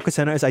enter a hawker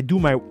center is I do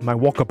my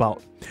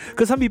walkabout.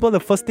 Because some people, the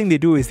first thing they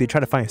do is they try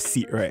to find a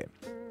seat, right?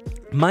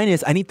 Mine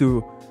is I need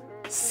to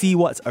see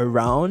what's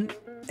around,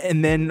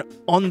 and then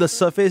on the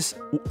surface,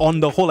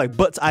 on the whole like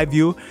bird's eye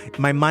view,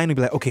 my mind will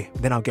be like, okay,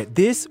 then I'll get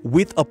this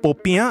with a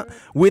popiah,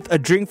 with a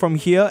drink from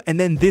here, and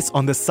then this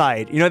on the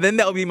side. You know, then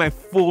that'll be my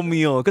full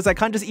meal, because I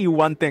can't just eat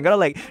one thing. Gotta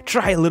like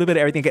try a little bit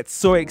of everything, get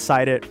so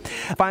excited.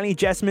 Finally,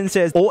 Jasmine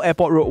says, Old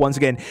Airport Road once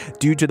again,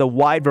 due to the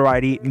wide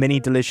variety,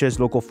 many delicious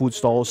local food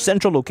stalls,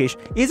 central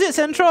location. Is it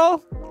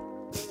central?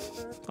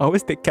 I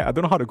always take care. I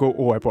don't know how to go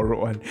Old Airport Road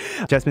one.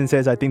 Jasmine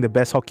says, I think the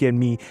best Hokkien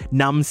mee,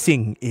 Nam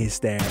Sing, is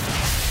there.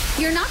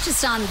 You're not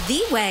just on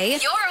the way,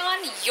 you're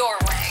on your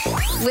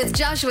way. With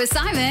Joshua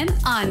Simon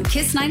on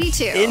Kiss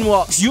 92. In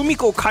walks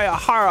Yumiko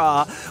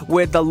Kayahara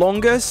with the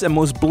longest and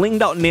most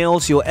blinged out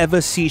nails you'll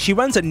ever see. She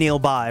runs a nail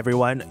bar,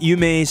 everyone.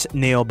 Yume's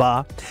Nail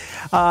Bar.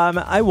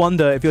 I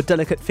wonder if your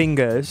delicate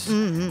fingers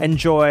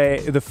enjoy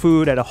the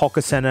food at a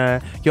hawker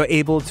center. You're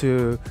able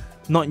to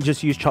not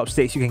just use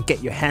chopsticks, you can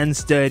get your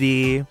hands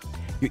dirty.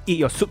 You eat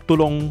your soup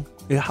tulong.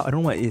 I don't know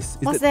what it is.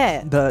 What's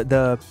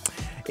that?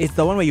 It's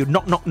the one where you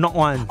knock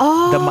one.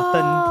 Oh. The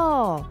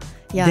mutton.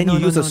 Yeah, then you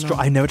use a straw.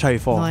 I never tried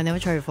before. No, I never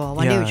tried before.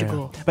 One day we should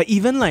go. But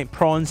even like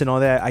prawns and all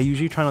that, I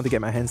usually try not to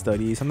get my hands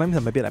dirty. Sometimes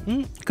I'm a bit like,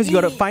 because you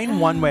got to find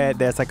one where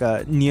there's like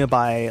a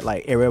nearby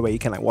like area where you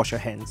can like wash your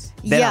hands.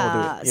 Then I'll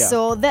do it. Yeah.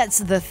 So that's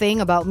the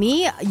thing about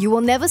me. You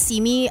will never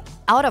see me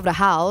out of the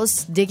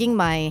house digging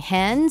my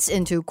hands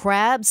into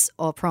crabs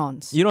or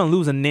prawns. You don't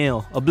lose a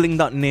nail, a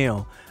blinged out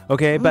nail.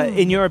 Okay, but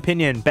in your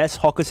opinion, best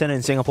hawker center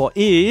in Singapore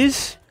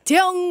is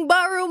Tiong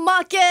Bahru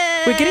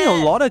Market. We're getting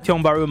a lot of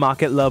Tiong Bahru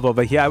Market love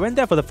over here. I went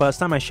there for the first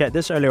time. I shared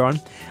this earlier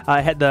on.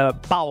 I had the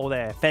bao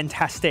there.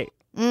 Fantastic.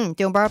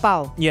 Tiong Bahru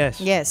Bao.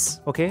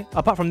 Yes. Okay.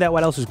 Apart from that,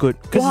 what else is good?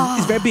 Because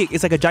it's very big.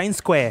 It's like a giant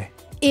square.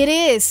 It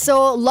is.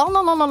 So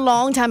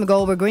long time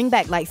ago, we're going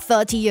back like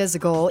 30 years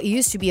ago, it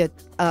used to be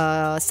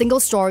a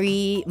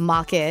single-story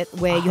market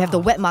where you have the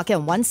wet market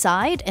on one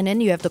side and then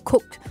you have the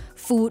cooked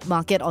food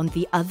market on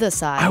the other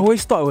side. I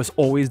always thought it was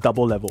always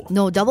double level.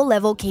 No, double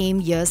level came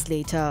years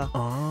later.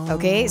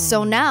 Okay,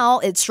 so now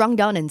it's shrunk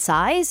down in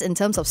size in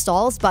terms of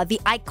stalls, but the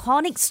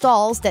iconic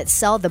stalls that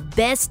sell the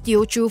best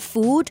Teochew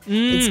food,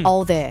 it's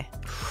all there.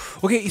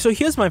 Okay, so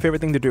here's my favorite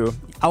thing to do.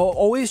 I will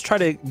always try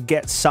to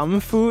get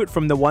some food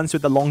from the ones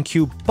with the long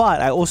queue,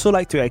 but I also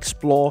like to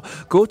explore,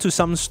 go to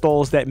some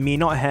stalls that may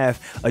not have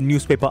a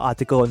newspaper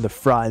article in the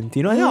front.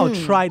 You know, and I'll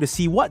try to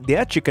see what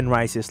their chicken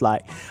rice is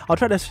like. I'll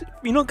try to,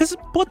 because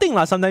poor thing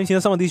sometimes,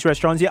 some of these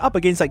restaurants, you're up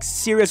against like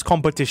serious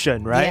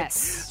competition, right? Yes.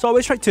 So I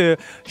always try to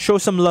show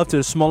some love to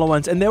the smaller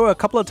ones. And there were a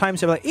couple of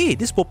times where like, hey,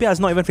 this popiah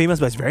is not even famous,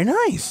 but it's very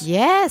nice.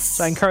 Yes.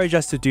 So I encourage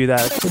us to do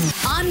that.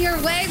 On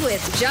your way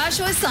with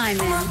Joshua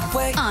Simon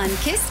on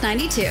Kiss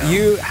 92.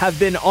 You have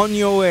been on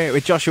your way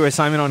with Joshua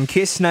Simon on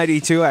Kiss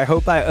 92. I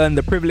hope I earned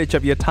the privilege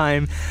of your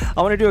time.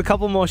 I want to do a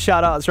couple more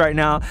shout outs right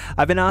now.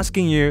 I've been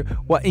asking you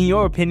what, in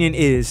your opinion,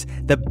 is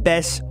the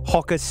best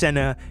hawker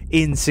center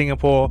in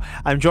Singapore.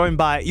 I'm joined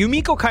by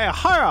Yumiko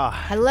Kayahara.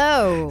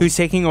 Hello. Who's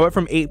taking over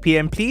from 8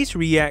 p.m. Please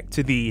react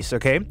to these,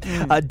 okay?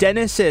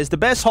 Dennis says the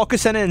best hawker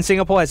center in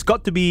Singapore has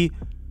got to be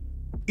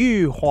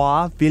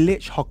Yuhua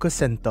Village Hawker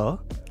Center.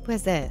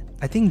 Where's that?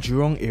 I think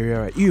Jurong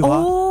area, right? Yuhua.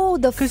 Oh,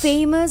 the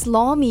famous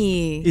lor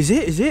mee. Is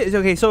it? It's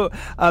okay. So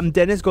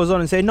Dennis goes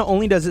on and says, not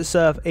only does it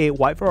serve a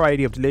wide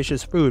variety of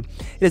delicious food,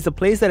 it is a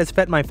place that has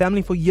fed my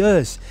family for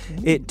years.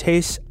 It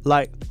tastes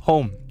like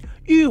home.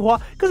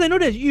 Yuhua, because I know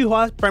there's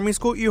Yuhua Primary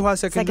School, Yuhua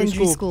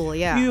Secondary School.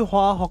 Yeah.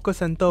 Yuhua Hawker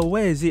Center,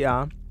 where is it?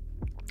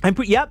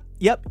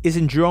 Yep, it's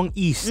in Jurong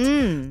East.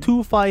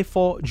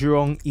 254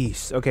 Jurong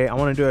East. Okay, I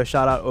want to do a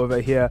shout out over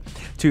here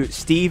to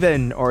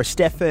Stephen or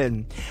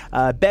Stefan.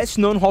 Best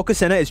known hawker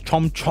center is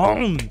Chom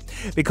Chom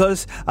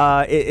because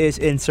it is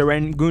in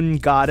Serangoon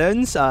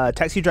Gardens.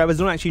 Taxi drivers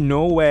don't actually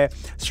know where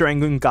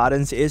Serangoon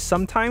Gardens is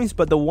sometimes,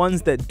 but the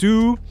ones that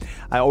do,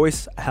 I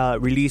always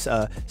release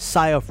a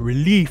sigh of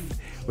relief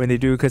when they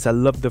do because I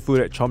love the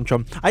food at Chom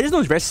Chom. I just know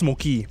it's very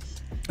smoky.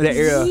 That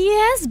area.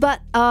 Yes, but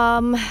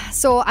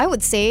so I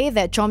would say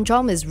that Chom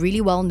Chom is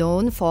really well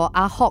known for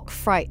Ahok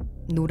fried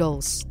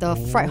noodles, the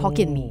fried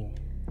Hokkien mee.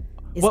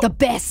 It's the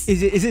best.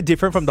 Is it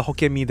different from the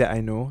Hokkien mee that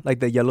I know? Like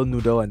the yellow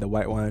noodle and the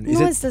white one?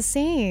 It's the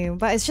same,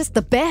 but it's just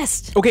the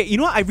best. Okay, you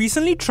know what? I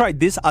recently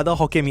tried this other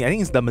Hokkien mee. I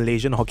think it's the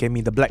Malaysian Hokkien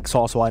mee, the black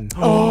sauce one.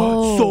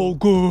 Oh, so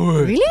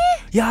good. Really?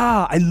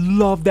 Yeah, I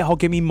love that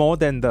Hokkien mee more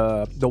than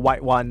the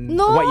white one,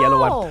 the white yellow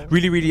one.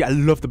 Really, really, I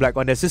love the black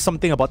one. There's just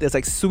something about it. It's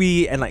like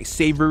sweet and like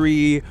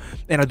savory,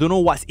 and I don't know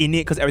what's in it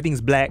because everything's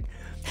black.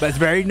 But it's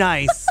very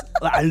nice.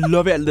 Like, I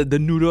love it. The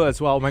noodle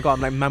as well. Oh my god,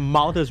 my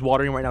mouth is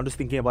watering right now just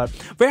thinking about it.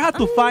 Very hard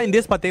to find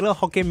this particular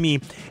Hokkien mee.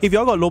 If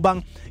y'all got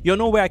lobang, you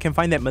know where I can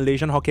find that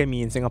Malaysian Hokkien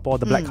mee in Singapore,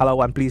 the black colour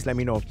one. Please let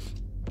me know.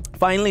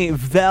 Finally,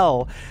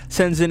 Val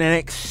sends in an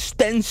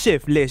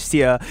extensive list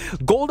here.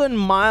 Golden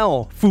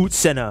Mile Food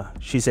Center,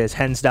 she says,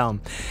 hands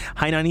down.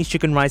 Hainanese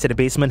chicken rice at the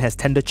basement has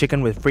tender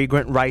chicken with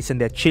fragrant rice, and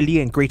their chili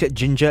and grated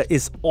ginger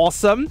is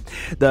awesome.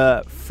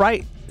 The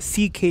fried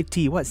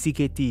CKT, what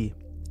CKT?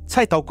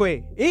 Cai tao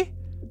kueh.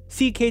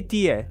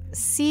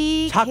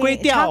 CKT Char kway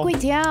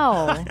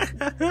teow.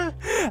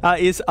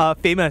 Is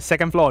famous,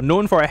 second floor,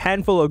 known for a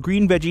handful of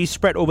green veggies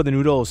spread over the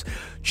noodles.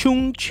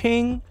 Chung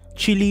Cheng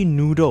chili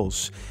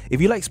noodles.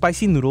 If you like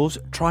spicy noodles,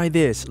 try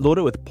this.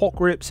 Loaded with pork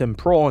ribs and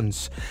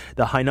prawns.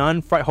 The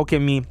Hainan fried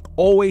Hokkien mee,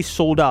 always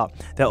sold out.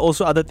 There are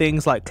also other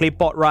things like clay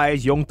pot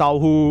rice, yong tau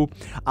hu,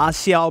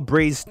 xiao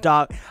braised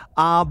duck,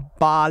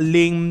 ba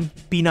ling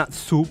peanut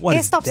soup. What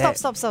is stop.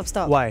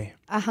 that? Why?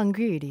 I'm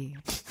hungry already.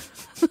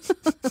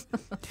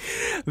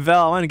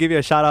 Val, I want to give you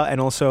a shout out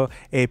and also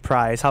a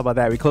prize. How about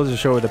that? We close the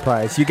show with a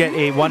prize. You get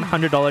a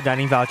 $100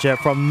 dining voucher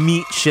from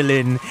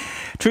Michelin.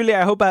 Truly,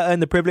 I hope I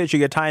earned the privilege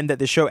of your time that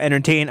the show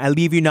entertained. I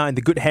leave you now in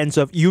the good hands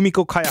of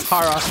Yumiko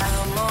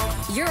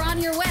Kayahara. You're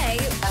on your way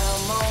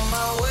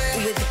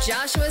with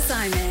Joshua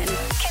Simon.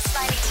 Kiss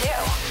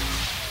 92.